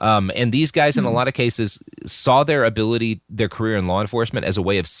 And these guys, in a lot of cases, saw their career in law enforcement as a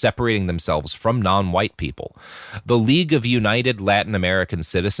way of separating themselves from non-white people. The League of United Latin American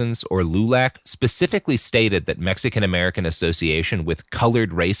Citizens, or LULAC, specifically stated that Mexican-American association with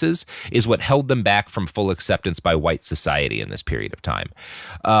colored races is what held them back from full acceptance by white society in this period of time.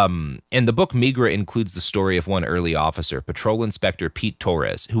 And the book Migra includes the story of one early officer, Patrol Inspector Pete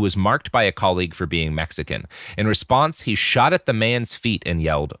Torres, who was marked by a colleague for being Mexican. In response, he shot at the man's feet and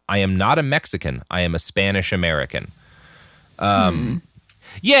yelled, "I am not a Mexican, I am a Spanish American."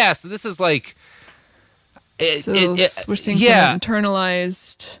 Yeah, so this is like... we're seeing some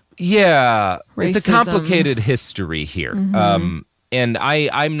internalized racism. It's a complicated history here. And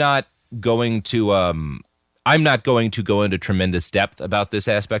I'm not going to go into tremendous depth about this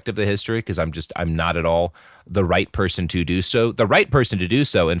aspect of the history because I'm not at all the right person to do so. The right person to do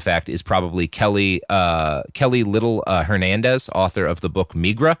so, in fact, is probably Kelly Little Hernandez, author of the book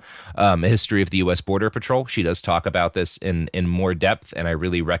Migra, A History of the U.S. Border Patrol. She does talk about this in more depth, and I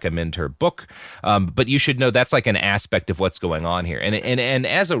really recommend her book. But you should know that's like an aspect of what's going on here. And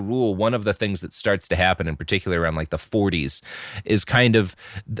as a rule, one of the things that starts to happen, in particular around like the 40s, is kind of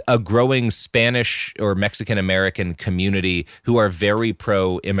a growing Spanish or Mexican-American community who are very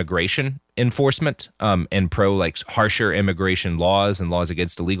pro-immigration enforcement and pro like harsher immigration laws and laws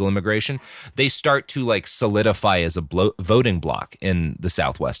against illegal immigration. They start to like solidify as a voting bloc in the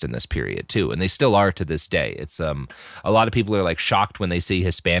Southwest in this period too, and they still are to this day. It's a lot of people are like shocked when they see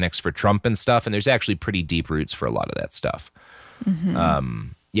Hispanics for Trump and stuff, and there's actually pretty deep roots for a lot of that stuff.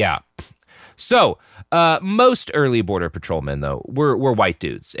 So most early Border Patrolmen, though, were white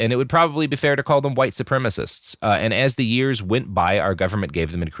dudes, and it would probably be fair to call them white supremacists. And as the years went by, our government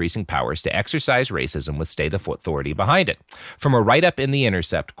gave them increasing powers to exercise racism with state authority behind it. From a write-up in The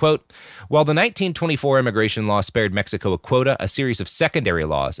Intercept, quote, "While the 1924 immigration law spared Mexico a quota, a series of secondary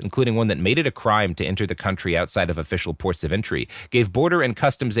laws, including one that made it a crime to enter the country outside of official ports of entry, gave border and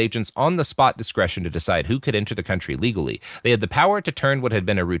customs agents on-the-spot discretion to decide who could enter the country legally. They had the power to turn what had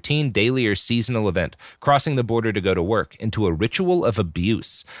been a routine daily or seasonal event, crossing the border to go to work, into a ritual of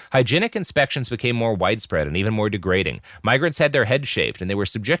abuse. Hygienic inspections became more widespread and even more degrading. Migrants had their heads shaved, and they were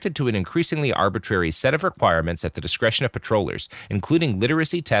subjected to an increasingly arbitrary set of requirements at the discretion of patrollers, including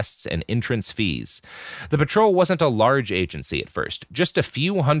literacy tests and entrance fees. The patrol wasn't a large agency at first, just a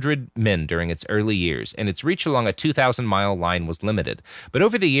few hundred men during its early years, and its reach along a 2,000-mile line was limited. But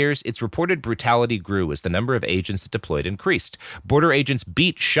over the years, its reported brutality grew as the number of agents it deployed increased. Border agents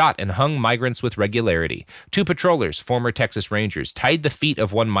beat, shot, and hung migrants with regularity. 2 patrollers, former Texas Rangers, tied the feet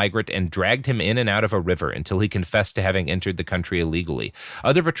of one migrant and dragged him in and out of a river until he confessed to having entered the country illegally.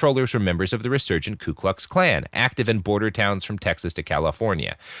 Other patrollers were members of the resurgent Ku Klux Klan, active in border towns from Texas to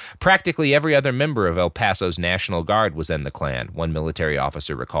California. Practically every other member of El Paso's National Guard was in the Klan, one military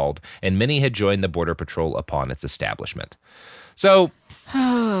officer recalled, and many had joined the Border Patrol upon its establishment." So,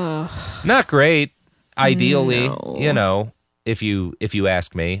 not great, ideally, if you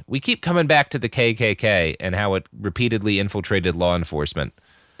ask me. We keep coming back to the KKK and how it repeatedly infiltrated law enforcement.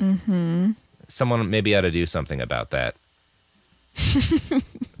 Someone maybe ought to do something about that.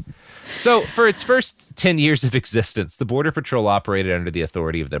 So, for its first 10 years of existence, the Border Patrol operated under the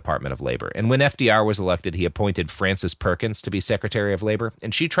authority of the Department of Labor. And when FDR was elected, he appointed Frances Perkins to be Secretary of Labor,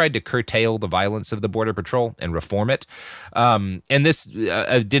 and she tried to curtail the violence of the Border Patrol and reform it. And this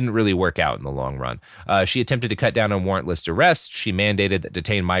didn't really work out in the long run. She attempted to cut down on warrantless arrests. She mandated that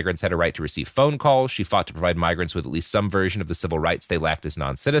detained migrants had a right to receive phone calls. She fought to provide migrants with at least some version of the civil rights they lacked as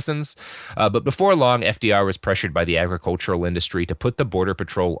non-citizens. But before long, FDR was pressured by the agricultural industry to put the Border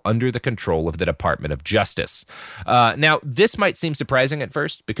Patrol under the control of the Department of Justice. Now, this might seem surprising at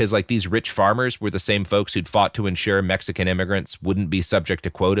first because, like, these rich farmers were the same folks who'd fought to ensure Mexican immigrants wouldn't be subject to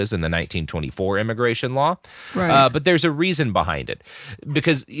quotas in the 1924 immigration law. Right. But there's a reason behind it,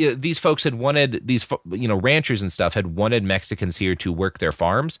 because these folks had wanted ranchers and stuff had wanted Mexicans here to work their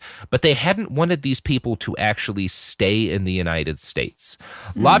farms, but they hadn't wanted these people to actually stay in the United States.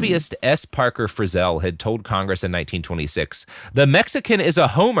 Lobbyist S. Parker Frizzell had told Congress in 1926, "The Mexican is a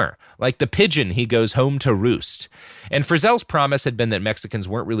homer. Like the pigeon, he goes home to roost." And Frizzell's promise had been that Mexicans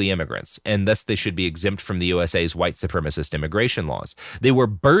weren't really immigrants, and thus they should be exempt from the USA's white supremacist immigration laws. They were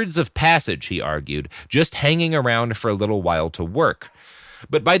birds of passage, he argued, just hanging around for a little while to work.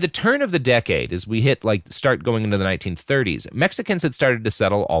 But by the turn of the decade, as we start going into the 1930s, Mexicans had started to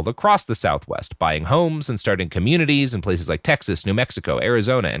settle all across the Southwest, buying homes and starting communities in places like Texas, New Mexico,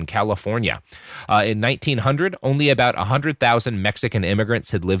 Arizona, and California. In 1900, only about 100,000 Mexican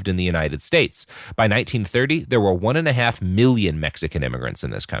immigrants had lived in the United States. By 1930, there were 1.5 million Mexican immigrants in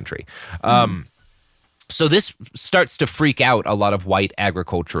this country. So this starts to freak out a lot of white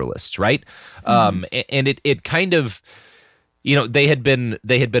agriculturalists, right? And it kind of, they had been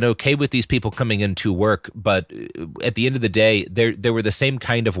okay with these people coming into work, but at the end of the day, they were the same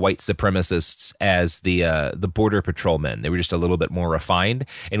kind of white supremacists as the border patrolmen. They were just a little bit more refined.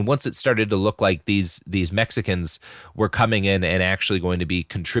 And once it started to look like these Mexicans were coming in and actually going to be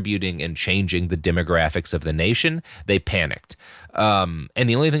contributing and changing the demographics of the nation, they panicked. And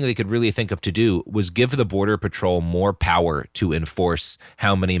the only thing they could really think of to do was give the Border Patrol more power to enforce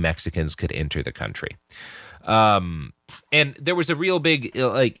how many Mexicans could enter the country. And there was a real big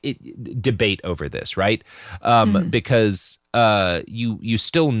debate over this, right? Because you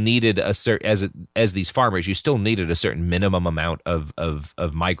still needed a certain, as these farmers, you still needed a certain minimum amount of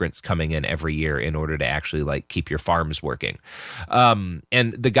migrants coming in every year in order to actually keep your farms working. And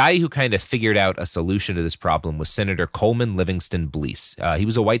the guy who kind of figured out a solution to this problem was Senator Coleman Livingston Blease. He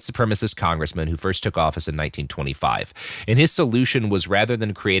was a white supremacist congressman who first took office in 1925. And his solution was, rather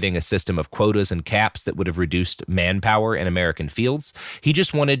than creating a system of quotas and caps that would have reduced manpower in American fields, he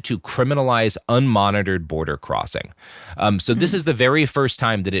just wanted to criminalize unmonitored border crossing. So this is the very first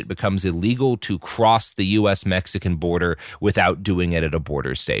time that it becomes illegal to cross the U.S.-Mexican border without doing it at a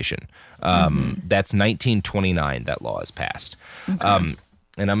border station. That's 1929 that law is passed. Okay.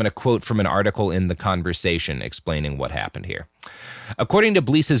 And I'm going to quote from an article in The Conversation explaining what happened here. According to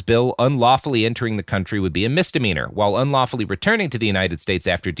Blease's bill, unlawfully entering the country would be a misdemeanor, while unlawfully returning to the United States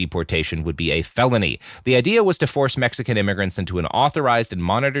after deportation would be a felony. The idea was to force Mexican immigrants into an authorized and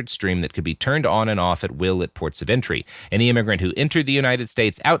monitored stream that could be turned on and off at will at ports of entry. Any immigrant who entered the United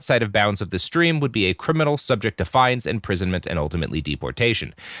States outside of bounds of the stream would be a criminal subject to fines, imprisonment, and ultimately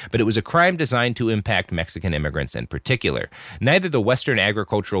deportation. But it was a crime designed to impact Mexican immigrants in particular. Neither the Western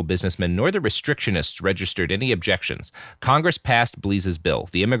agricultural businessmen nor the restrictionists registered any objections. Congress passed Blease's bill,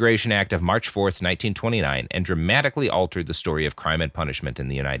 the Immigration Act of March 4th, 1929, and dramatically altered the story of crime and punishment in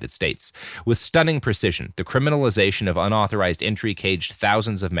the United States. With stunning precision, the criminalization of unauthorized entry caged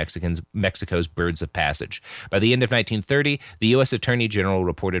thousands of Mexico's birds of passage. By the end of 1930, the U.S. Attorney General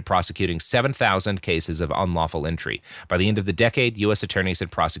reported prosecuting 7,000 cases of unlawful entry. By the end of the decade, U.S. attorneys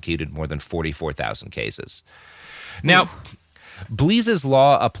had prosecuted more than 44,000 cases. Now, Blease's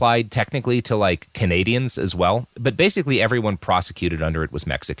law applied technically to Canadians as well, but basically everyone prosecuted under it was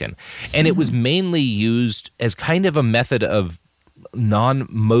Mexican. And it was mainly used as kind of a method of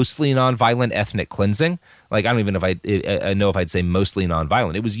mostly nonviolent ethnic cleansing. I don't even know if I'd say mostly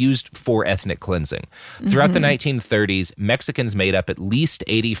nonviolent. It was used for ethnic cleansing. Throughout the 1930s, Mexicans made up at least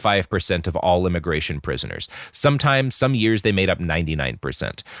 85% of all immigration prisoners. Sometimes, some years, they made up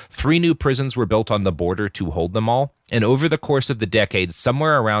 99%. 3 new prisons were built on the border to hold them all. And over the course of the decade,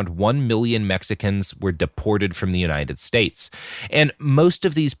 somewhere around 1 million Mexicans were deported from the United States. And most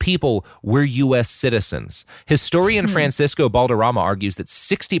of these people were U.S. citizens. Historian Francisco Balderrama argues that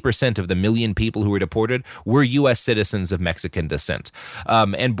 60% of the million people who were deported were U.S. citizens of Mexican descent.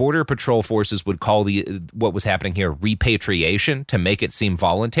 And Border Patrol forces would call what was happening here repatriation to make it seem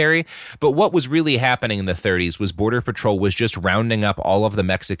voluntary. But what was really happening in the 30s was Border Patrol was just rounding up all of the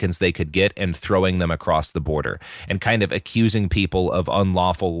Mexicans they could get and throwing them across the border and kind of accusing people of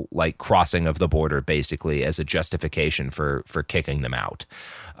unlawful crossing of the border, basically, as a justification for kicking them out.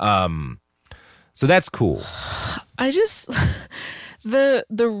 So that's cool. I just the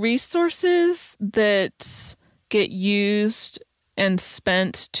resources that get used and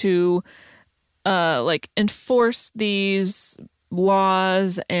spent to enforce these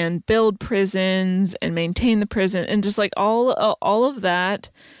laws and build prisons and maintain the prison and just all of that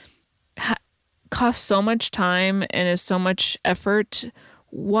costs so much time and is so much effort.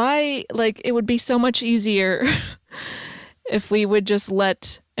 Why, it would be so much easier if we would just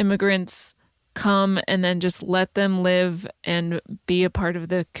let immigrants come and then just let them live and be a part of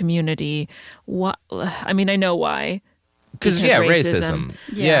the community. What? I mean, I know why. Because racism.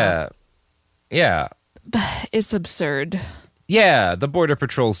 Yeah. It's absurd. Yeah, the Border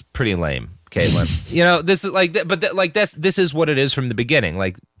Patrol's pretty lame, Caitlin. This is this is what it is from the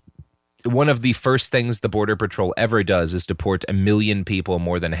beginning. One of the first things the Border Patrol ever does is deport 1 million people,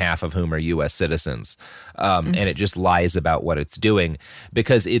 more than half of whom are U.S. citizens. And it just lies about what it's doing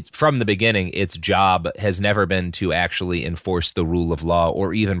because from the beginning, its job has never been to actually enforce the rule of law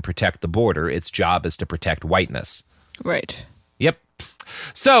or even protect the border. Its job is to protect whiteness. Right. Yep.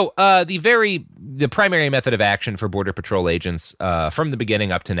 So the primary method of action for Border Patrol agents from the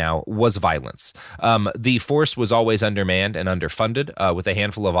beginning up to now was violence. The force was always undermanned and underfunded, with a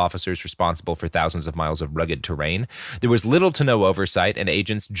handful of officers responsible for thousands of miles of rugged terrain. There was little to no oversight, and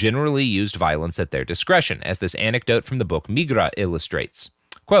agents generally used violence at their discretion, as this anecdote from the book Migra illustrates.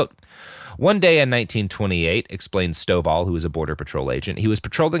 Quote, One day in 1928, explains Stovall, who was a Border Patrol agent, he was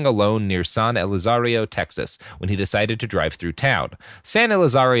patrolling alone near San Elizario, Texas, when he decided to drive through town. San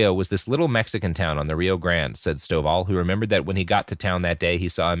Elizario was this little Mexican town on the Rio Grande, said Stovall, who remembered that when he got to town that day, he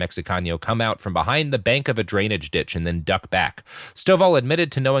saw a Mexicano come out from behind the bank of a drainage ditch and then duck back. Stovall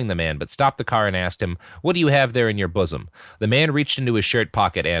admitted to knowing the man, but stopped the car and asked him, "What do you have there in your bosom?" The man reached into his shirt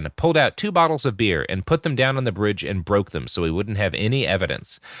pocket and pulled out 2 bottles of beer and put them down on the bridge and broke them so he wouldn't have any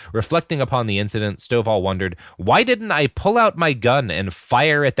evidence. Reflecting upon the incident, Stovall wondered, why didn't I pull out my gun and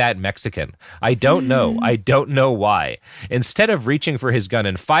fire at that Mexican? I don't know. I don't know why. Instead of reaching for his gun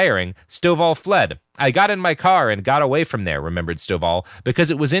and firing, Stovall fled. I got in my car and got away from there, remembered Stovall,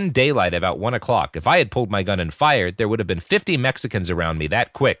 because it was in daylight about 1 o'clock. If I had pulled my gun and fired, there would have been 50 Mexicans around me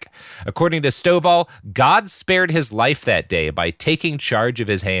that quick. According to Stovall, God spared his life that day by taking charge of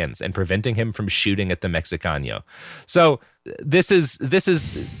his hands and preventing him from shooting at the Mexicano. So this is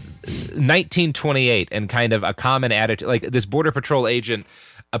 1928 and kind of a common attitude. Like, this Border Patrol agent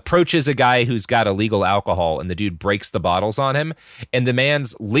approaches a guy who's got illegal alcohol, and the dude breaks the bottles on him. And the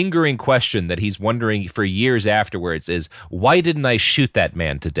man's lingering question that he's wondering for years afterwards is, why didn't I shoot that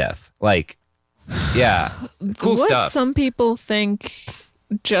man to death? Like, yeah, cool what stuff. Some people think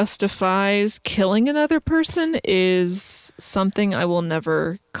justifies killing another person is something I will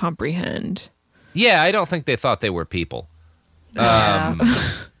never comprehend. Yeah, I don't think they thought they were people.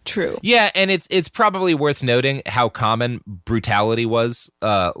 True. Yeah, and it's probably worth noting how common brutality was,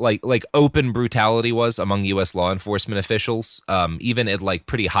 like open brutality was among U.S. law enforcement officials, even at like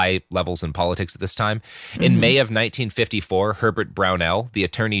pretty high levels in politics at this time. In May of 1954, Herbert Brownell, the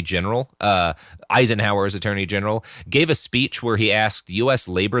Attorney General, Eisenhower's Attorney General, gave a speech where he asked U.S.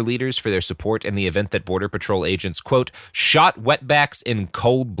 labor leaders for their support in the event that Border Patrol agents, quote, shot wetbacks in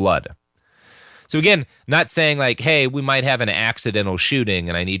cold blood. So again, not saying like, hey, we might have an accidental shooting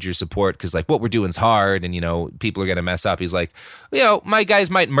and I need your support because like what we're doing is hard and, you know, people are going to mess up. He's like, you know, my guys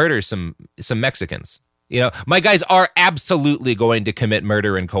might murder some Mexicans. You know, my guys are absolutely going to commit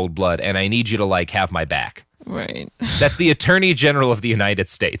murder in cold blood and I need you to like have my back. Right. That's the Attorney General of the United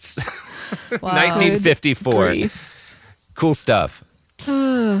States. Wow. 1954. Cool stuff.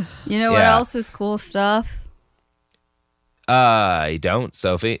 You know what else is cool stuff? I don't,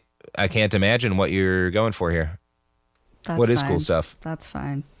 Sophie. I can't imagine what you're going for here. What is cool stuff? That's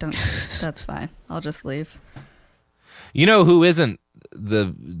fine. That's fine. I'll just leave. You know who isn't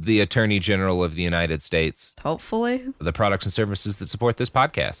the Attorney General of the United States? Hopefully. The products and services that support this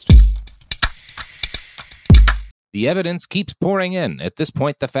podcast. The evidence keeps pouring in. At this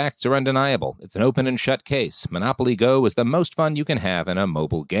point, the facts are undeniable. It's an open and shut case. Monopoly Go is the most fun you can have in a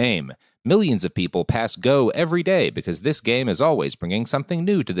mobile game. Millions of people pass Go every day because this game is always bringing something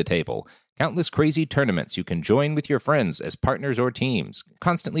new to the table. Countless crazy tournaments you can join with your friends as partners or teams.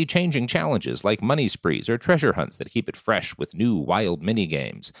 Constantly changing challenges like money sprees or treasure hunts that keep it fresh with new wild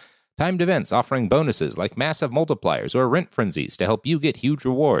mini-games. Timed events offering bonuses like massive multipliers or rent frenzies to help you get huge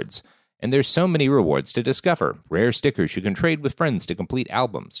rewards. And there's so many rewards to discover. Rare stickers you can trade with friends to complete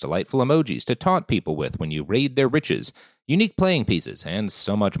albums, delightful emojis to taunt people with when you raid their riches, unique playing pieces, and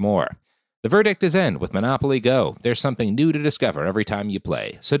so much more. The verdict is in with Monopoly Go. There's something new to discover every time you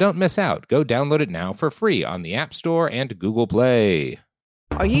play. So don't miss out. Go download it now for free on the App Store and Google Play.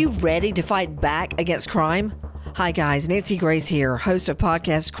 Are you ready to fight back against crime? Hi guys, Nancy Grace here, host of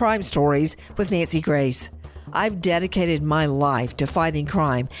podcast Crime Stories with Nancy Grace. I've dedicated my life to fighting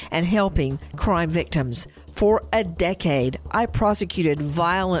crime and helping crime victims. For a decade, I prosecuted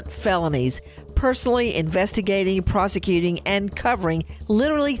violent felonies, personally investigating, prosecuting, and covering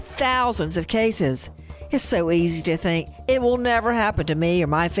literally thousands of cases. It's so easy to think it will never happen to me or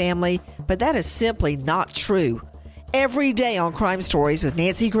my family, but that is simply not true. Every day on Crime Stories with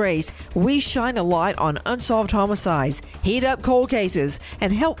Nancy Grace, we shine a light on unsolved homicides, heat up cold cases,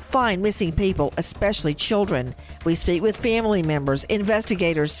 and help find missing people, especially children. We speak with family members,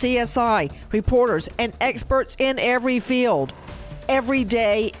 investigators, CSI, reporters, and experts in every field. Every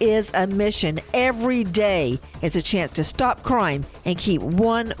day is a mission. Every day is a chance to stop crime and keep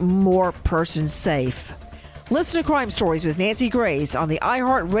one more person safe. Listen to Crime Stories with Nancy Grace on the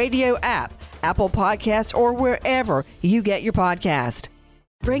iHeartRadio app, Apple Podcasts, or wherever you get your podcast.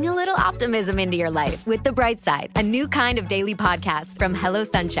 Bring a little optimism into your life with The Bright Side, a new kind of daily podcast from Hello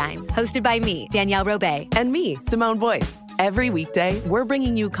Sunshine, hosted by me, Danielle Robay. And me, Simone Boyce. Every weekday, we're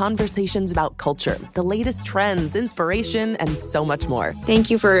bringing you conversations about culture, the latest trends, inspiration, and so much more. Thank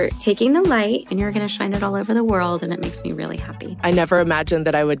you for taking the light, and you're going to shine it all over the world, and it makes me really happy. I never imagined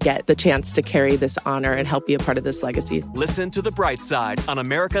that I would get the chance to carry this honor and help be a part of this legacy. Listen to The Bright Side on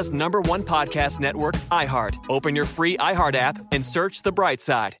America's #1 podcast network, iHeart. Open your free iHeart app and search The Bright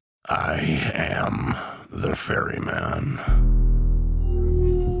Side. I am the ferryman.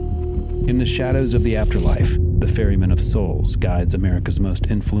 In the shadows of the afterlife, the Ferryman of Souls guides America's most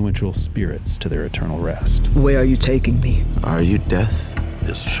influential spirits to their eternal rest. Where are you taking me? Are you death?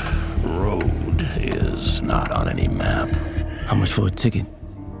 This road is not on any map. How much for a ticket?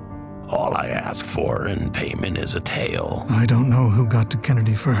 All I ask for in payment is a tale. I don't know who got to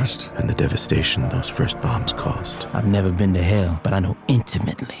Kennedy first. And the devastation those first bombs caused. I've never been to hell, but I know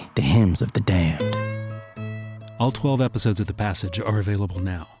intimately the hymns of the damned. All 12 episodes of The Passage are available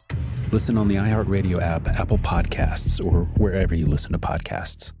now. Listen on the iHeartRadio app, Apple Podcasts, or wherever you listen to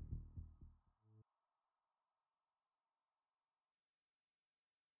podcasts.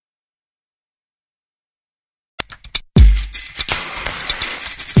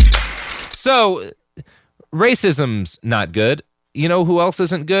 So, racism's not good. You know who else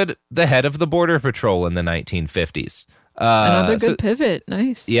isn't good? The head of the Border Patrol in the 1950s. Another good pivot.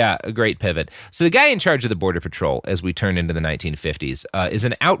 Nice. Yeah, a great pivot. So the guy in charge of the Border Patrol, as we turn into the 1950s, is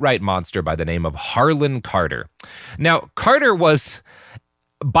an outright monster by the name of Harlan Carter. Now, Carter was,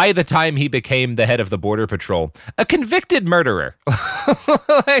 by the time he became the head of the Border Patrol, a convicted murderer.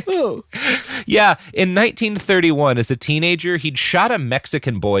 Yeah, in 1931, as a teenager, he'd shot a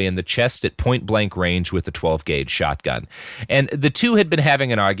Mexican boy in the chest at point-blank range with a 12-gauge shotgun. And the two had been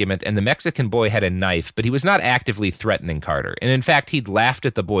having an argument, and the Mexican boy had a knife, but he was not actively threatening Carter. And in fact, he'd laughed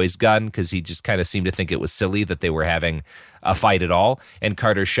at the boy's gun because he just kind of seemed to think it was silly that they were having a fight at all, and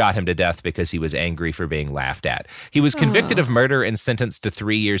Carter shot him to death because he was angry for being laughed at. He was convicted of murder and sentenced to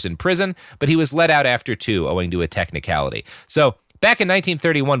 3 years in prison, but he was let out after 2 owing to a technicality. So, back in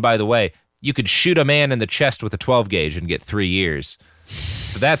 1931, by the way, you could shoot a man in the chest with a 12-gauge and get 3 years.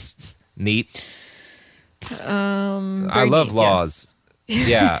 So that's neat. I love neat, laws.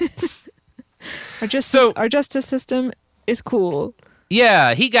 Yes. Yeah. Our justice system is cool.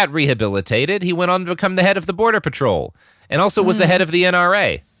 Yeah, he got rehabilitated. He went on to become the head of the Border Patrol and also was the head of the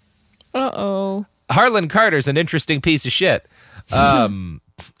NRA. Uh-oh. Harlan Carter's an interesting piece of shit.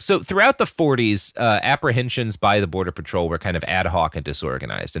 So throughout the 40s, apprehensions by the Border Patrol were kind of ad hoc and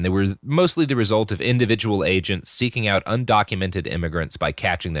disorganized, and they were mostly the result of individual agents seeking out undocumented immigrants by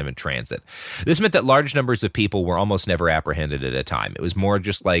catching them in transit. This meant that large numbers of people were almost never apprehended at a time. It was more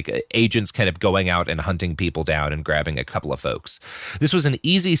just like agents kind of going out and hunting people down and grabbing a couple of folks. This was an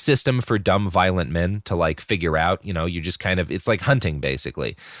easy system for dumb, violent men to like figure out. You know, you just kind of, it's like hunting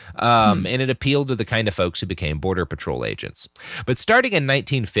basically. And it appealed to the kind of folks who became Border Patrol agents. But starting in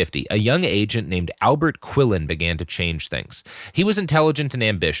 1950, a young agent named Albert Quillen began to change things. He was intelligent and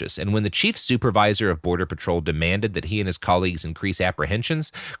ambitious, and when the chief supervisor of Border Patrol demanded that he and his colleagues increase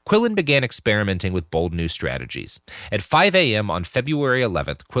apprehensions, Quillen began experimenting with bold new strategies. At 5 a.m. on February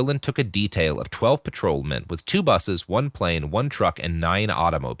 11th, Quillen took a detail of 12 patrolmen with 2 buses, 1 plane, 1 truck, and 9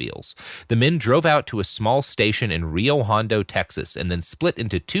 automobiles. The men drove out to a small station in Rio Hondo, Texas, and then split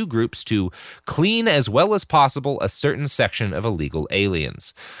into 2 groups to clean as well as possible a certain section of illegal aliens.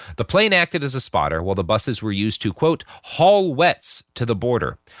 The plane acted as a spotter while the buses were used to, quote, haul wets to the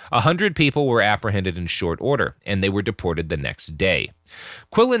border. 100 people were apprehended in short order, and they were deported the next day.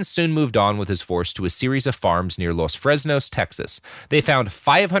 Quillen soon moved on with his force to a series of farms near Los Fresnos, Texas. They found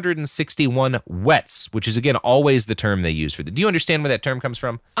 561 wets, which is, again, always the term they use for it. Do you understand where that term comes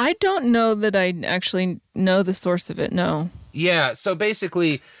from? I don't know that I actually know the source of it, no. Yeah, so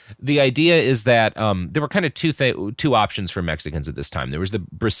basically the idea is that there were kind of two options for Mexicans at this time. There was the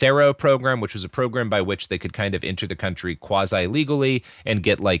Bracero program, which was a program by which they could kind of enter the country quasi-legally and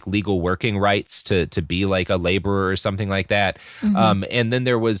get like legal working rights to be like a laborer or something like that. Mm-hmm. And then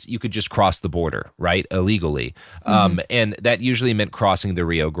there was, you could just cross the border, right, illegally. And that usually meant crossing the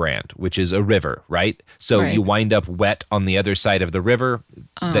Rio Grande, which is a river, right? So you wind up wet on the other side of the river,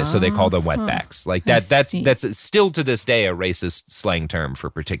 so they call them wetbacks. Like that. That's still to this day a racist slang term for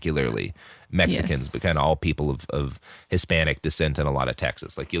particularly Mexicans, but kind of all people of Hispanic descent in a lot of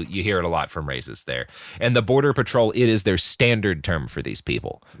Texas. Like you hear it a lot from racists there. And the Border Patrol, it is their standard term for these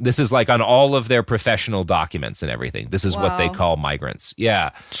people. This is like on all of their professional documents and everything. This is what they call migrants.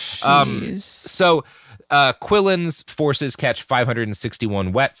 Yeah. So Quillen's forces catch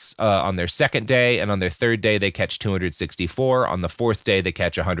 561 wets on their second day, and on their third day, they catch 264. On the fourth day, they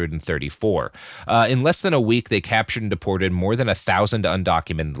catch 134. In less than a week, they captured and deported more than 1,000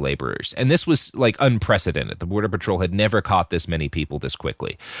 undocumented laborers. And this was like unprecedented. The Border Patrol had never caught this many people this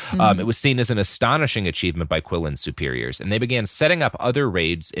quickly. It was seen as an astonishing achievement by Quillen's superiors, and they began setting up other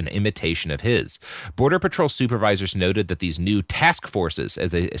raids in imitation of his. Border Patrol supervisors noted that these new task forces,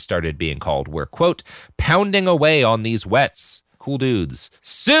 as they started being called, were, quote, pounding away on these wets, Cool dudes.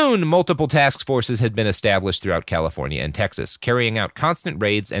 Soon, multiple task forces had been established throughout California and Texas, carrying out constant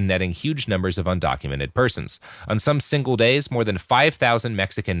raids and netting huge numbers of undocumented persons. On some single days, more than 5,000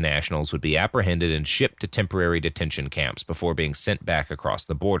 Mexican nationals would be apprehended and shipped to temporary detention camps before being sent back across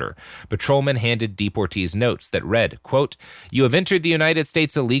the border. Patrolmen handed deportees notes that read, quote, "You have entered the United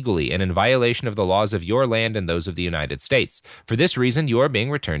States illegally and in violation of the laws of your land and those of the United States. For this reason, you are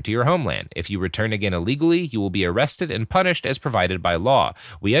being returned to your homeland. If you return again illegally, you will be arrested and punished as provided by law.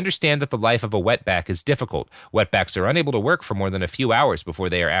 We understand that the life of a wetback is difficult. Wetbacks are unable to work for more than a few hours before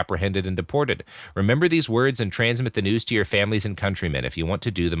they are apprehended and deported. Remember these words and transmit the news to your families and countrymen if you want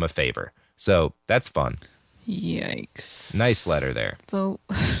to do them a favor." So that's fun. Yikes. Nice letter there.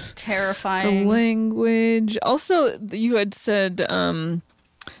 Terrifying. The language. Also, you had said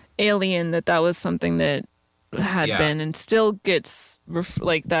alien, that was something that had been and still gets,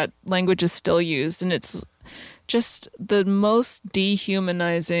 like, that language is still used. And it's just the most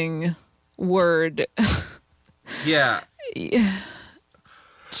dehumanizing word. Yeah.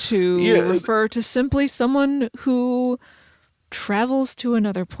 To refer to simply someone who travels to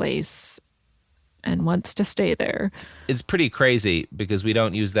another place and wants to stay there. It's pretty crazy because we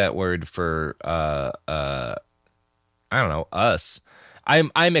don't use that word for I don't know, us.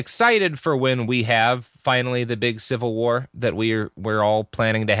 I'm excited for when we have finally the big civil war that we're all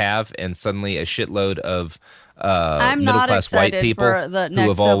planning to have, and suddenly a shitload of I'm middle not class excited white people for the who next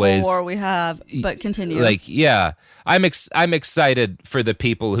have civil always war we have, but continue. like I'm excited for the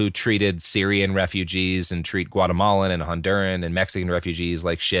people who treated Syrian refugees and treat Guatemalan and Honduran and Mexican refugees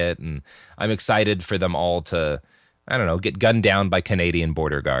like shit, and I'm excited for them all to, I don't know, get gunned down by Canadian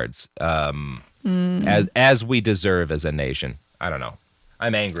border guards as we deserve as a nation. I don't know.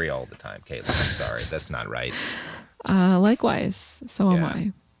 I'm angry all the time, Caitlin. I'm sorry. That's not right. Likewise. So am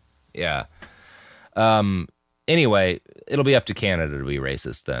I. Yeah. Anyway, it'll be up to Canada to be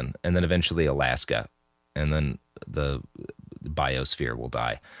racist then, and then eventually Alaska, and then the biosphere will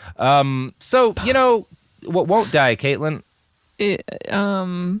die. So, you know, what won't die, Caitlin?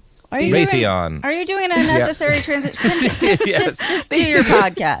 Raytheon. Are you doing an unnecessary transition? Just do your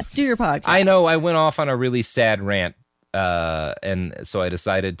podcast. Do your podcast. I know I went off on a really sad rant, and so I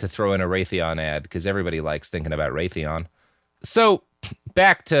decided to throw in a Raytheon ad because everybody likes thinking about Raytheon. So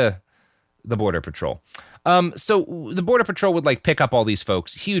back to the Border Patrol. So the Border Patrol would like pick up all these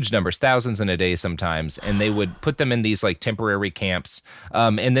folks, huge numbers, thousands in a day sometimes, and they would put them in these like temporary camps,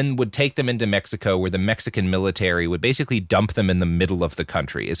 and then would take them into Mexico, where the Mexican military would basically dump them in the middle of the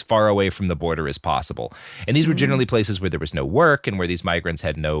country, as far away from the border as possible. And these were generally places where there was no work and where these migrants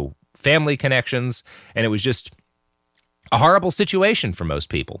had no family connections, and it was just a horrible situation for most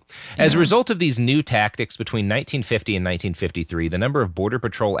people. As a result of these new tactics, between 1950 and 1953, the number of Border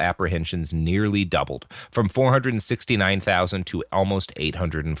Patrol apprehensions nearly doubled, from 469,000 to almost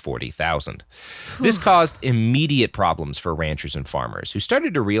 840,000. This caused immediate problems for ranchers and farmers, who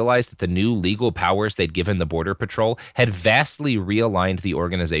started to realize that the new legal powers they'd given the Border Patrol had vastly realigned the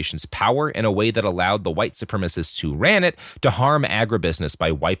organization's power in a way that allowed the white supremacists who ran it to harm agribusiness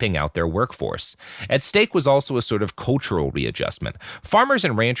by wiping out their workforce. At stake was also a sort of cultural readjustment. Farmers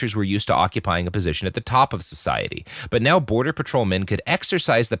and ranchers were used to occupying a position at the top of society, but now Border Patrol men could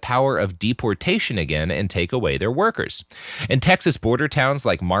exercise the power of deportation again and take away their workers. In Texas border towns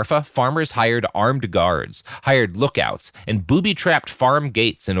like Marfa, farmers hired armed guards, hired lookouts, and booby-trapped farm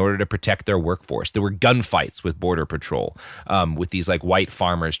gates in order to protect their workforce. There were gunfights with Border Patrol, with these like white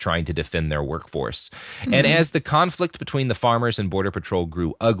farmers trying to defend their workforce. And as the conflict between the farmers and Border Patrol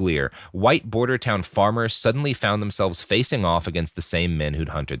grew uglier, white border town farmers suddenly found themselves facing off against the same men who'd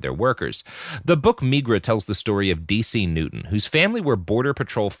hunted their workers. The book Migra tells the story of D.C. Newton, whose family were Border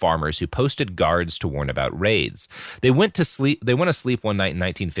Patrol farmers who posted guards to warn about raids. They went to sleep one night in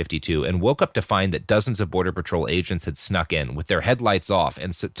 1952 and woke up to find that dozens of Border Patrol agents had snuck in with their headlights off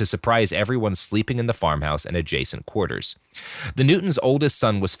and to surprise everyone sleeping in the farmhouse and adjacent quarters. The Newtons' oldest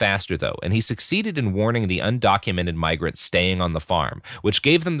son was faster, though, and he succeeded in warning the undocumented migrants staying on the farm, which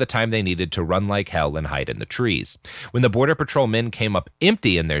gave them the time they needed to run like hell and hide in the trees. When the Border Patrol men came up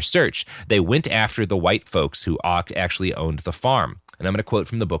empty in their search, they went after the white folks who actually owned the farm. And I'm going to quote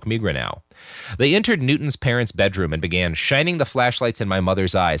from the book Migra now. They entered Newton's parents' bedroom and began shining the flashlights in my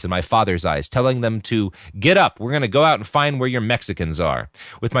mother's eyes and my father's eyes, telling them to get up. We're going to go out and find where your Mexicans are.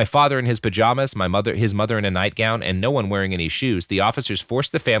 With my father in his pajamas, his mother in a nightgown, and no one wearing any shoes, the officers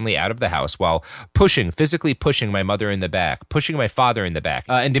forced the family out of the house while physically pushing my mother in the back, pushing my father in the back,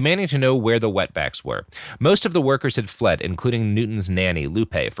 and demanding to know where the wetbacks were. Most of the workers had fled, including Newton's nanny,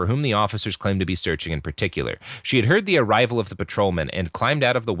 Lupe, for whom the officers claimed to be searching in particular. She had heard the arrival of the patrolmen and climbed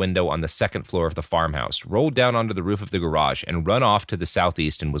out of the window on the second second floor of the farmhouse, rolled down onto the roof of the garage, and run off to the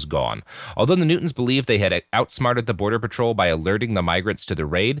southeast and was gone. Although the Newtons believed they had outsmarted the Border Patrol by alerting the migrants to the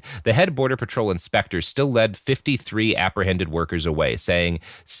raid, the head Border Patrol inspector still led 53 apprehended workers away, saying,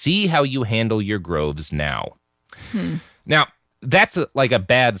 "See how you handle your groves now." Now, that's like a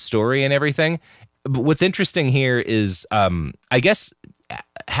bad story and everything. But what's interesting here is, I guess,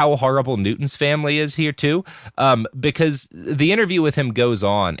 how horrible Newton's family is here too, because the interview with him goes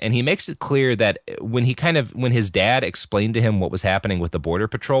on, and he makes it clear that when his dad explained to him what was happening with the Border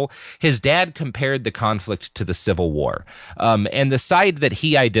Patrol, his dad compared the conflict to the Civil War, and the side that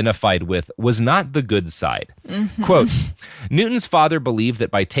he identified with was not the good side. Quote, Newton's father believed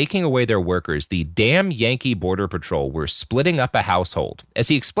that by taking away their workers, the damn Yankee Border Patrol were splitting up a household. As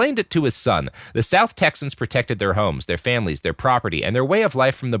he explained it to his son, the South Texans protected their homes, their families, their property, and their way of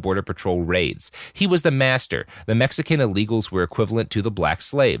life from the Border Patrol raids. He was the master. The Mexican illegals were equivalent to the black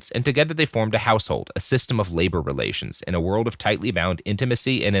slaves, and together they formed a household, a system of labor relations, in a world of tightly bound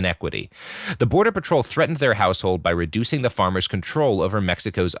intimacy and inequity. The Border Patrol threatened their household by reducing the farmers' control over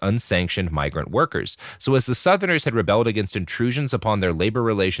Mexico's unsanctioned migrant workers. So as the Southerners had rebelled against intrusions upon their labor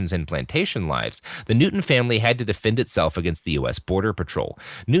relations and plantation lives, the Newton family had to defend itself against the U.S. Border Patrol.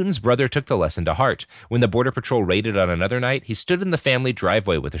 Newton's brother took the lesson to heart. When the Border Patrol raided on another night, he stood in the family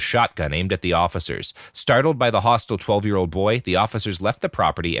driveway with a shotgun aimed at the officers. Startled by the hostile 12-year-old boy, the officers left the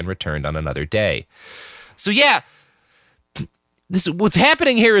property and returned on another day. So yeah, what's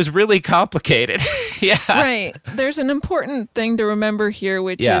happening here is really complicated. Yeah. Right. There's an important thing to remember here,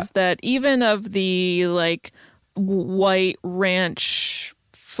 which is that even of the white ranch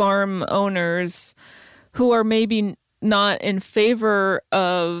farm owners who are maybe not in favor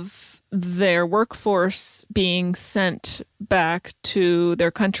of their workforce being sent back to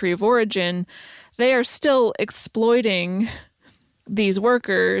their country of origin, they are still exploiting these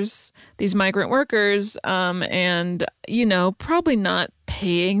workers, these migrant workers, and, probably not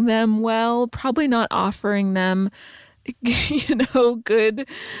paying them well, probably not offering them, good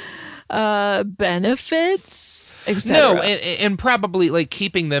benefits, etc. No, and probably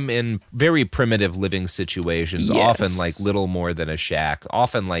keeping them in very primitive living situations, often little more than a shack,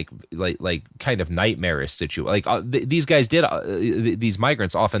 often like kind of nightmarish situation. These guys these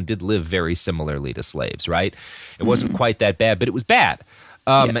migrants often did live very similarly to slaves, right? It wasn't quite that bad, but it was bad.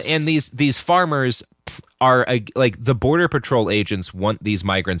 And these farmers are the Border Patrol agents want these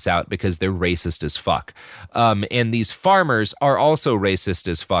migrants out because they're racist as fuck. And these farmers are also racist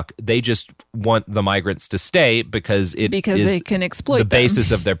as fuck. They just want the migrants to stay because they can exploit the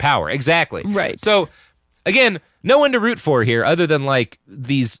basis of their power. Exactly. Right. So again, no one to root for here other than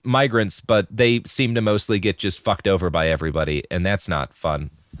these migrants, but they seem to mostly get just fucked over by everybody, and that's not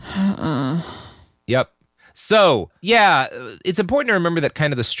fun. Yep. So, yeah, it's important to remember that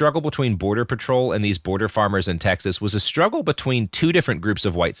kind of the struggle between Border Patrol and these border farmers in Texas was a struggle between two different groups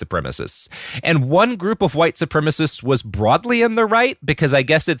of white supremacists. And one group of white supremacists was broadly in the right because I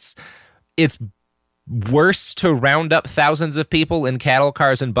guess it's worse to round up thousands of people in cattle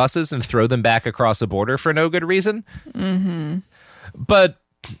cars and buses and throw them back across a border for no good reason. But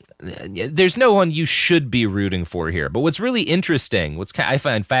there's no one you should be rooting for here. But what's really interesting, I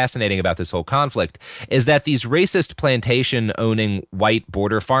find fascinating about this whole conflict, is that these racist plantation-owning white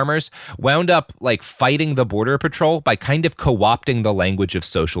border farmers wound up fighting the Border Patrol by kind of co-opting the language of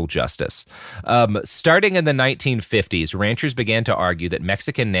social justice. Starting in the 1950s, ranchers began to argue that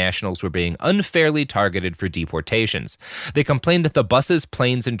Mexican nationals were being unfairly targeted for deportations. They complained that the buses,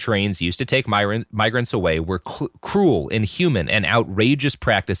 planes, and trains used to take migrants away were cruel, inhuman, and outrageous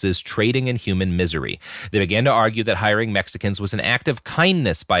practices trading in human misery. They began to argue that hiring Mexicans was an act of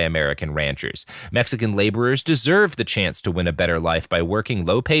kindness by American ranchers. Mexican laborers deserved the chance to win a better life by working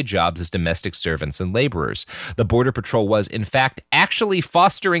low-paid jobs as domestic servants and laborers. The Border Patrol was, in fact, actually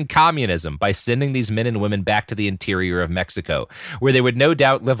fostering communism by sending these men and women back to the interior of Mexico, where they would no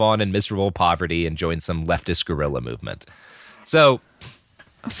doubt live on in miserable poverty and join some leftist guerrilla movement. So...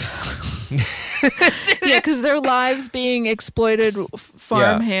 Yeah, because their lives being exploited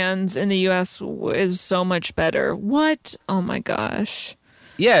farm hands in the U.S. is so much better. What? Oh my gosh.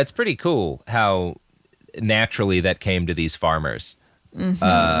 Yeah, it's pretty cool how naturally that came to these farmers.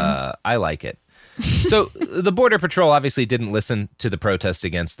 I like it. So the Border Patrol obviously didn't listen to the protests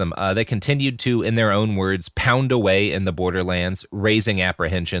against them. They continued to, in their own words, pound away in the borderlands, raising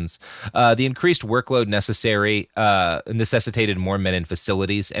apprehensions. The increased workload necessitated more men in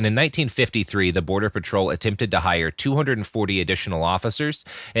facilities. And in 1953, the Border Patrol attempted to hire 240 additional officers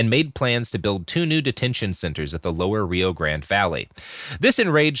and made plans to build 2 new detention centers at the lower Rio Grande Valley. This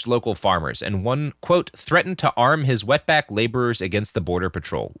enraged local farmers, and one, quote, threatened to arm his wetback laborers against the Border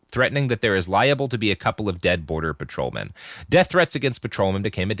Patrol, threatening that there is liable to be a couple of dead Border Patrolmen. Death threats against patrolmen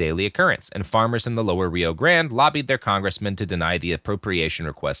became a daily occurrence, and farmers in the lower Rio Grande lobbied their congressmen to deny the appropriation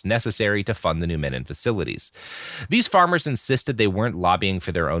request necessary to fund the new men in facilities. These farmers insisted they weren't lobbying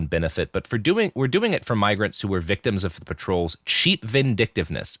for their own benefit, but were doing it for migrants who were victims of the patrol's cheap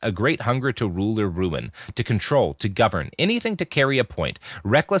vindictiveness, a great hunger to rule or ruin, to control, to govern, anything to carry a point,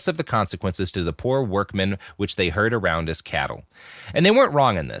 reckless of the consequences to the poor workmen which they herd around as cattle. And they weren't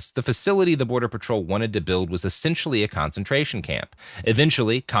wrong in this. The facility the Border Patrol wanted to build was essentially a concentration camp.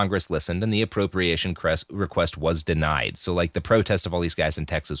 Eventually, Congress listened, and the appropriation request was denied. So, like, the protest of all these guys in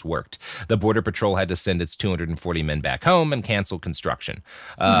Texas worked. The Border Patrol had to send its 240 men back home and cancel construction.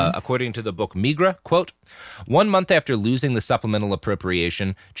 According to the book Migra, quote, 1 month after losing the supplemental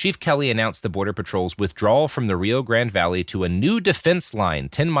appropriation, Chief Kelly announced the Border Patrol's withdrawal from the Rio Grande Valley to a new defense line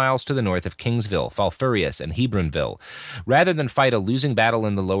 10 miles to the north of Kingsville, Falfurrias, and Hebronville. Rather than fight a losing battle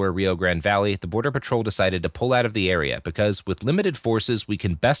in the lower Rio Grande Valley, the Border Patrol decided to pull out of the area because with limited forces, we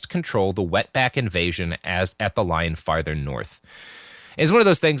can best control the wetback invasion as at the line farther north. It's one of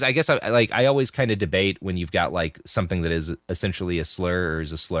those things, I guess, I always kind of debate when you've got like something that is essentially a slur or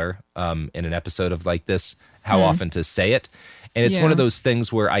is a slur in an episode of like this, how often to say it. And it's one of those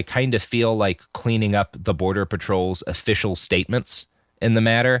things where I kind of feel like cleaning up the Border Patrol's official statements in the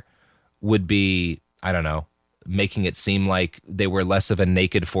matter would be, I don't know, making it seem like they were less of a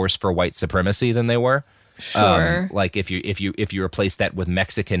naked force for white supremacy than they were. Sure. Like if you replace that with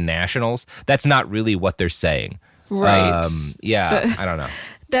Mexican nationals, that's not really what they're saying. Right. I don't know.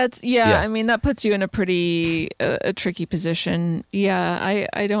 I mean, that puts you in a pretty a tricky position. Yeah,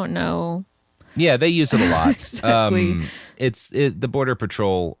 I don't know. Yeah, they use it a lot. Exactly. The Border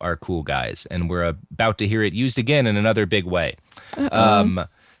Patrol are cool guys, and we're about to hear it used again in another big way.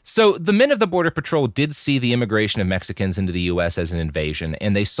 So the men of the Border Patrol did see the immigration of Mexicans into the U.S. as an invasion,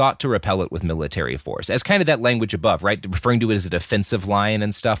 and they sought to repel it with military force, as kind of that language above, right? Referring to it as a defensive line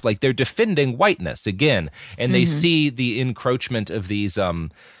and stuff. Like, they're defending whiteness again, and they see the encroachment of these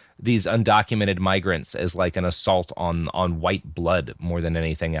undocumented migrants as like an assault on white blood more than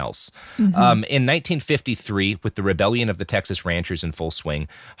anything else. In 1953, with the rebellion of the Texas ranchers in full swing,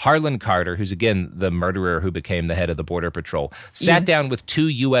 Harlan Carter, who's again the murderer who became the head of the Border Patrol, sat down with 2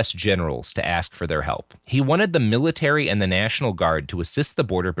 U.S. generals to ask for their help. He wanted the military and the National Guard to assist the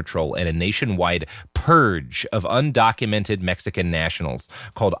Border Patrol in a nationwide purge of undocumented Mexican nationals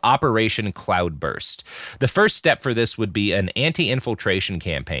called Operation Cloudburst. The first step for this would be an anti-infiltration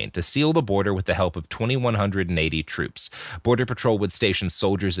campaign to seal the border with the help of 2,180 troops. Border Patrol would station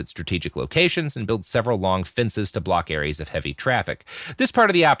soldiers at strategic locations and build several long fences to block areas of heavy traffic. This part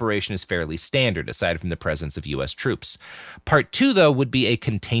of the operation is fairly standard, aside from the presence of U.S. troops. Part 2, though, would be a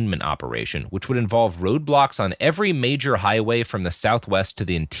containment operation, which would involve roadblocks on every major highway from the southwest to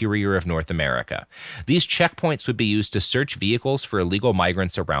the interior of North America. These checkpoints would be used to search vehicles for illegal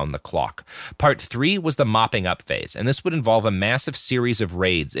migrants around the clock. Part 3 was the mopping up phase, and this would involve a massive series of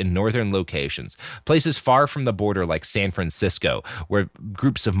raids in northern locations, places far from the border like San Francisco, where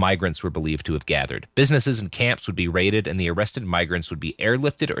groups of migrants were believed to have gathered. Businesses and camps would be raided, and the arrested migrants would be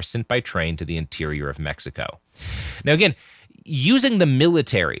airlifted or sent by train to the interior of Mexico. Now, again, using the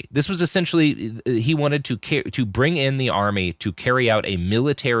military, this was essentially, he wanted to bring in the army to carry out a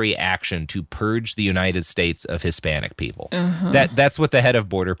military action to purge the United States of Hispanic people. That's what the head of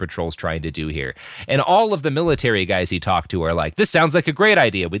Border Patrol is trying to do here. And all of the military guys he talked to are like, this sounds like a great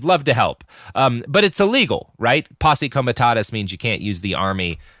idea. We'd love to help. But it's illegal, right? Posse comitatus means you can't use the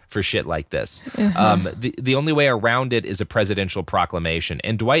army for shit like this. The only way around it is a presidential proclamation.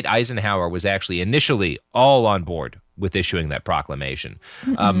 And Dwight Eisenhower was actually initially all on board with issuing that proclamation.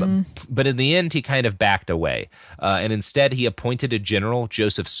 But in the end, he kind of backed away. And instead, he appointed a general,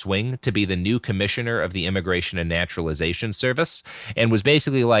 Joseph Swing, to be the new commissioner of the Immigration and Naturalization Service, and was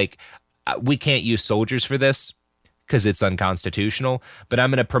basically like, we can't use soldiers for this because it's unconstitutional, but I'm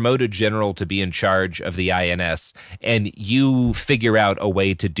going to promote a general to be in charge of the INS, and you figure out a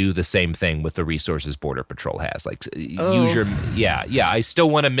way to do the same thing with the resources Border Patrol has. Like, use your, I still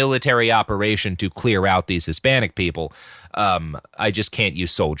want a military operation to clear out these Hispanic people. I just can't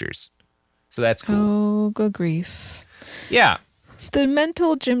use soldiers. So that's cool. Oh, good grief. Yeah. the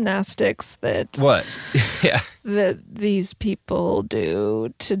mental gymnastics that What? Yeah. that these people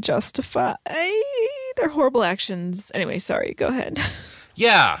do to justify their horrible actions. Anyway, sorry, go ahead.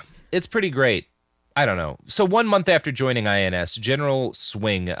 Yeah, it's pretty great. I don't know. So 1 month after joining INS, General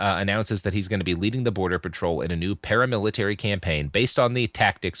Swing announces that he's going to be leading the Border Patrol in a new paramilitary campaign based on the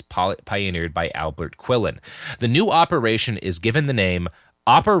tactics pioneered by Albert Quillen. The new operation is given the name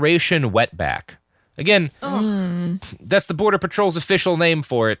Operation Wetback. Again, that's the Border Patrol's official name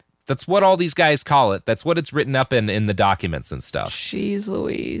for it. That's what all these guys call it. That's what it's written up in the documents and stuff. Jeez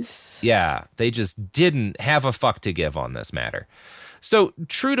Louise. Yeah, they just didn't have a fuck to give on this matter. So,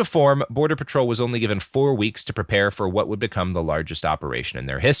 true to form, Border Patrol was only given 4 weeks to prepare for what would become the largest operation in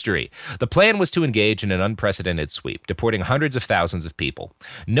their history. The plan was to engage in an unprecedented sweep, deporting hundreds of thousands of people.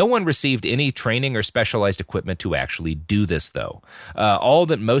 No one received any training or specialized equipment to actually do this, though. All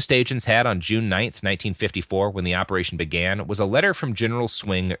that most agents had on June 9th, 1954, when the operation began, was a letter from General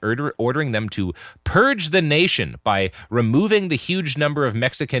Swing ordering them to purge the nation by removing the huge number of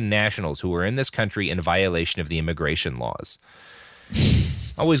Mexican nationals who were in this country in violation of the immigration laws.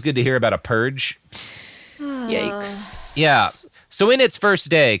 Always good to hear about a purge. Yikes. Yeah. So in its first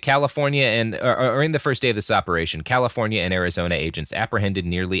day, California or in the first day of this operation, California and Arizona agents apprehended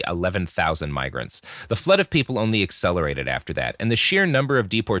nearly 11,000 migrants. The flood of people only accelerated after that, and the sheer number of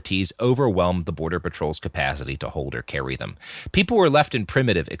deportees overwhelmed the Border Patrol's capacity to hold or carry them. People were left in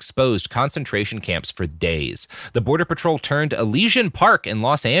primitive, exposed concentration camps for days. The Border Patrol turned Elysian Park in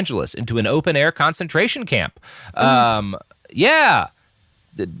Los Angeles into an open-air concentration camp. Yeah,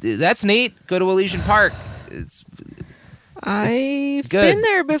 that's neat. Go to Elysian Park. I've been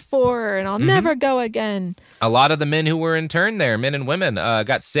there before, and I'll never go again. A lot of the men who were interned there, men and women,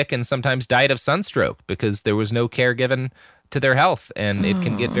 got sick and sometimes died of sunstroke because there was no care given to their health, and it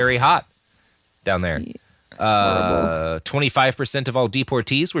can get very hot down there. 25% of all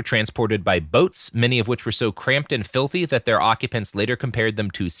deportees were transported by boats, many of which were so cramped and filthy that their occupants later compared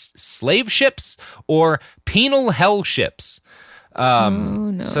them to slave ships or penal hell ships.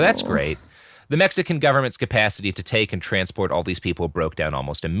 So that's great. The Mexican government's capacity to take and transport all these people broke down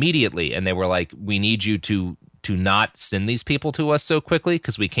almost immediately, and they were like, we need you to not send these people to us so quickly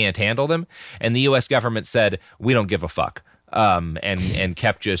because we can't handle them. And the U.S. government said, we don't give a fuck. And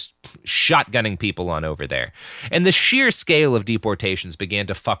kept just shotgunning people on over there. And the sheer scale of deportations began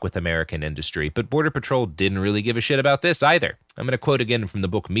to fuck with American industry, but Border Patrol didn't really give a shit about this either. I'm going to quote again from the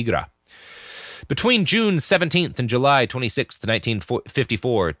book Migra. Between June 17th and July 26th,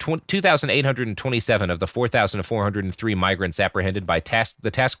 1954, 2,827 of the 4,403 migrants apprehended by the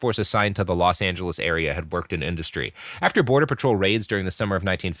task force assigned to the Los Angeles area had worked in industry. After Border Patrol raids during the summer of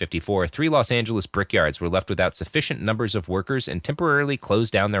 1954, 3 Los Angeles brickyards were left without sufficient numbers of workers and temporarily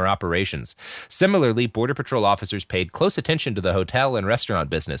closed down their operations. Similarly, Border Patrol officers paid close attention to the hotel and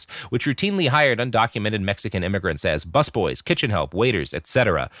restaurant business, which routinely hired undocumented Mexican immigrants as busboys, kitchen help, waiters,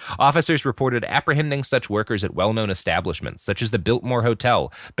 etc. Officers reported apprehending such workers at well-known establishments such as the Biltmore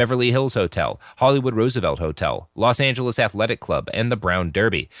Hotel, Beverly Hills Hotel, Hollywood Roosevelt Hotel, Los Angeles Athletic Club, and the Brown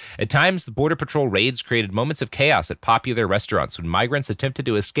Derby. At times, the Border Patrol raids created moments of chaos at popular restaurants when migrants attempted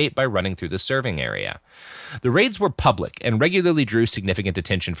to escape by running through the serving area. The raids were public and regularly drew significant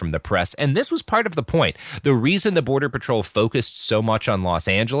attention from the press, and this was part of the point. The reason the Border Patrol focused so much on Los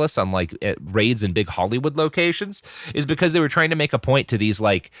Angeles, unlike raids in big Hollywood locations, is because they were trying to make a point to these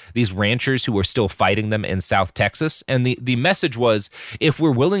ranchers who were still fighting them in South Texas. And the message was, if we're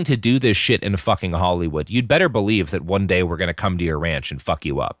willing to do this shit in fucking Hollywood, you'd better believe that one day we're going to come to your ranch and fuck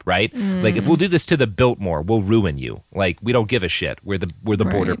you up, right? Like, if we'll do this to the Biltmore, we'll ruin you. Like, we don't give a shit. We're the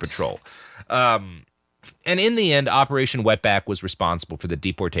Border Patrol. And in the end, Operation Wetback was responsible for the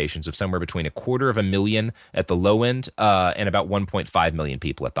deportations of somewhere between 250,000 at the low end and about 1.5 million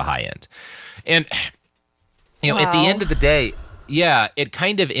people at the high end. And, at the end of the day, yeah, it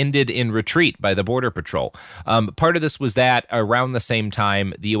kind of ended in retreat by the Border Patrol. Part of this was that around the same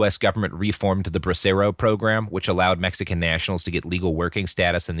time, the U.S. government reformed the Bracero program, which allowed Mexican nationals to get legal working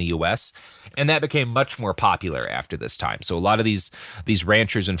status in the U.S., and that became much more popular after this time. So a lot of these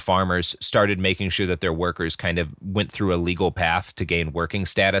ranchers and farmers started making sure that their workers kind of went through a legal path to gain working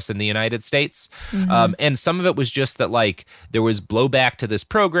status in the United States. And some of it was just that, like, there was blowback to this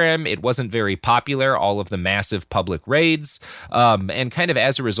program. It wasn't very popular, all of the massive public raids. And kind of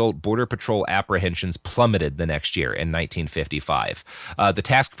as a result, Border Patrol apprehensions plummeted the next year in 1955. The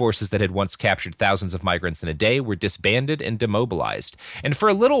task forces that had once captured thousands of migrants in a day were disbanded and demobilized. And for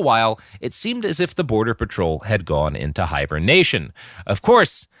a little while, it seemed as if the Border Patrol had gone into hibernation. Of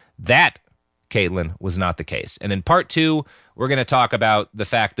course, that, Caitlin, was not the case. And in part 2, we're going to talk about the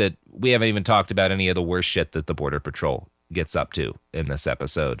fact that we haven't even talked about any of the worst shit that the Border Patrol gets up to in this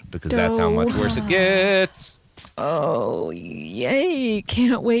episode, because that's how much worse it gets. Oh, yay.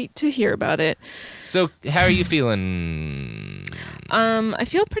 Can't wait to hear about it. So how are you feeling? I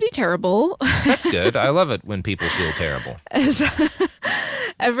feel pretty terrible. That's good. I love it when people feel terrible.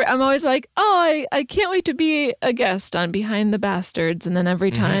 I'm always like, oh, I can't wait to be a guest on Behind the Bastards. And then every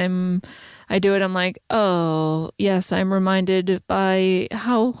time I do it, I'm like, oh, yes, I'm reminded by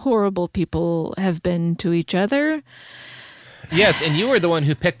how horrible people have been to each other. Yes, and you were the one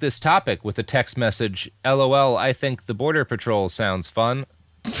who picked this topic with a text message, LOL, I think the Border Patrol sounds fun.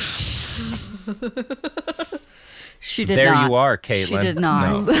 She did there not. You are, Caitlin. She did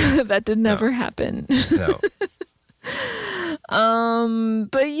not. No. That did never happen. No.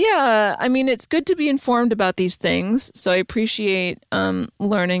 But yeah, I mean, it's good to be informed about these things. So I appreciate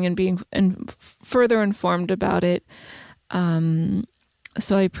learning and being further informed about it.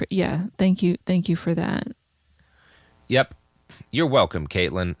 So thank you for that. Yep. You're welcome,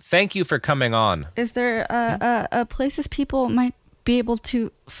 Caitlin. Thank you for coming on. Is there places people might be able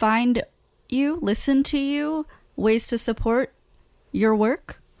to find you, listen to you, ways to support your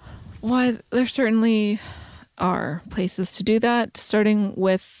work? Why, there certainly are places to do that, starting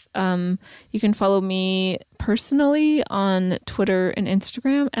with you can follow me personally on Twitter and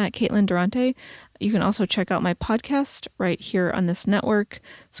Instagram at Caitlin Durante. You can also check out my podcast right here on this network.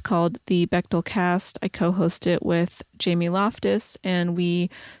 It's called The Bechdel Cast. I co-host it with Jamie Loftus, and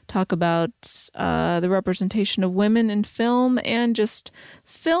we talk about the representation of women in film and just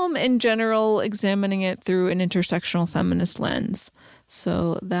film in general, examining it through an intersectional feminist lens.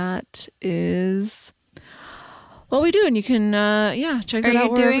 So that is what we do, and you can check it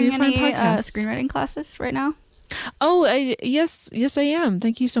out wherever you find podcasts. Are you doing any screenwriting classes right now? Oh, yes, I am.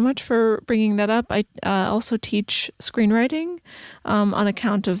 Thank you so much for bringing that up. I also teach screenwriting on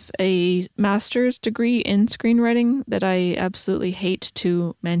account of a master's degree in screenwriting that I absolutely hate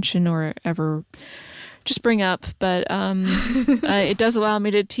to mention or ever just bring up, but it does allow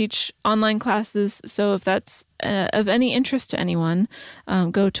me to teach online classes. So if that's of any interest to anyone,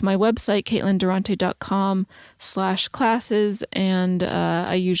 go to my website, CaitlinDurante.com/classes, and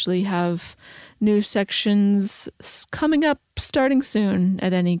I usually have new sections coming up starting soon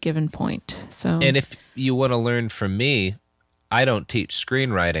at any given point. So, and if you want to learn from me, I don't teach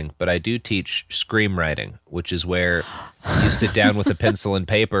screenwriting, but I do teach screamwriting, which is where you sit down with a pencil and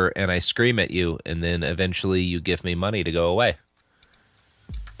paper and I scream at you, and then eventually you give me money to go away.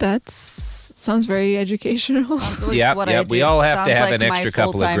 That sounds very educational. Sounds like yeah, what I we do. all have Sounds to have like an extra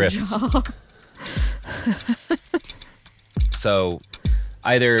couple of grifts. So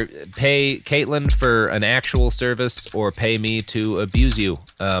either pay Caitlin for an actual service or pay me to abuse you.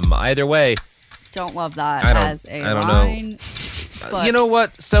 Either way. Don't love that as a line. But you know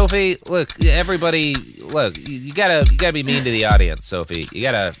what, Sophie? Look, everybody, you gotta be mean to the audience, Sophie. You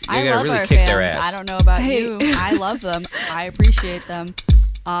gotta really kick their ass. I don't know about you. I love them. I appreciate them.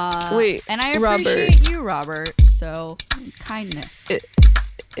 Wait, and I Robert. appreciate you, Robert. So kindness.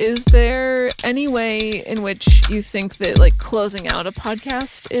 Is there any way in which you think that like closing out a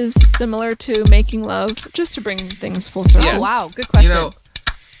podcast is similar to making love? Just to bring things full circle. Yes. Oh wow, good question. You know,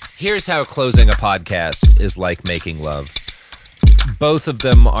 here's how closing a podcast is like making love. Both of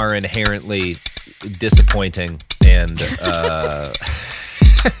them are inherently disappointing, and that's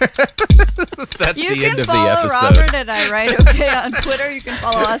you the end of the episode. You can follow Robert at I Write Okay on Twitter. You can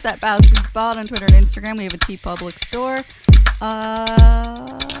follow us at BastardSpot on Twitter and Instagram. We have a TeePublic store.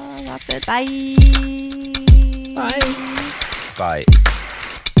 That's it. Bye. Bye.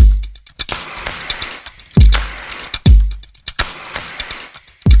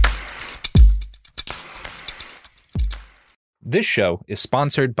 This show is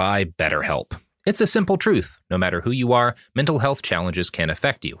sponsored by BetterHelp. It's a simple truth. No matter who you are, mental health challenges can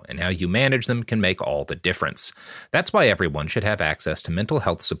affect you, and how you manage them can make all the difference. That's why everyone should have access to mental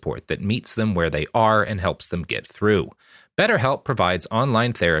health support that meets them where they are and helps them get through. BetterHelp provides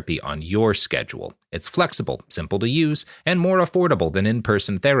online therapy on your schedule. It's flexible, simple to use, and more affordable than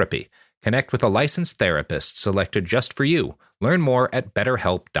in-person therapy. Connect with a licensed therapist selected just for you. Learn more at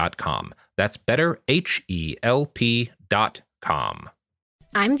BetterHelp.com. That's BetterHelp.com.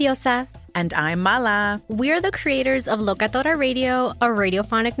 I'm Diosa. And I'm Mala. We're the creators of Locatora Radio, a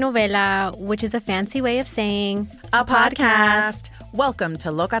radiophonic novela, which is a fancy way of saying a podcast. Welcome to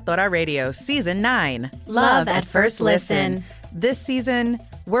Locatora Radio Season 9. Love at First Listen. This season,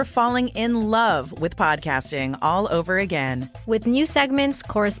 we're falling in love with podcasting all over again. With new segments,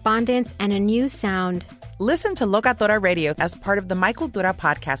 correspondence, and a new sound. Listen to Locatora Radio as part of the My Cultura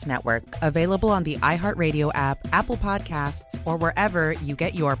Podcast Network. Available on the iHeartRadio app, Apple Podcasts, or wherever you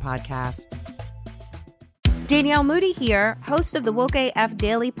get your podcasts. Danielle Moody here, host of the Woke AF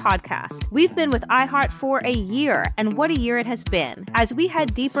Daily podcast. We've been with iHeart for a year, and what a year it has been. As we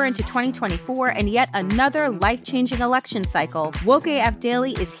head deeper into 2024 and yet another life-changing election cycle, Woke AF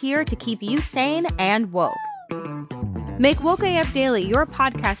Daily is here to keep you sane and woke. Make Woke AF Daily your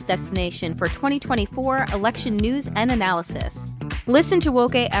podcast destination for 2024 election news and analysis. Listen to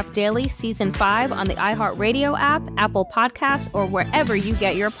Woke AF Daily Season 5 on the iHeartRadio app, Apple Podcasts, or wherever you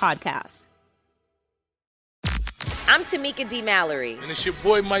get your podcasts. I'm Tamika D. Mallory. And it's your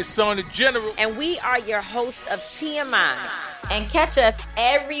boy, my son, the General. And we are your hosts of TMI. And catch us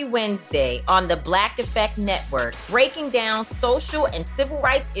every Wednesday on the Black Effect Network, breaking down social and civil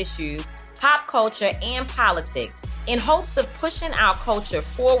rights issues, pop culture, and politics in hopes of pushing our culture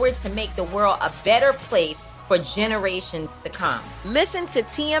forward to make the world a better place for generations to come. Listen to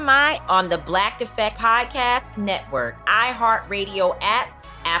TMI on the Black Effect Podcast Network, iHeartRadio app,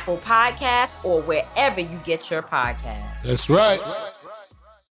 Apple Podcasts, or wherever you get your podcasts. That's right.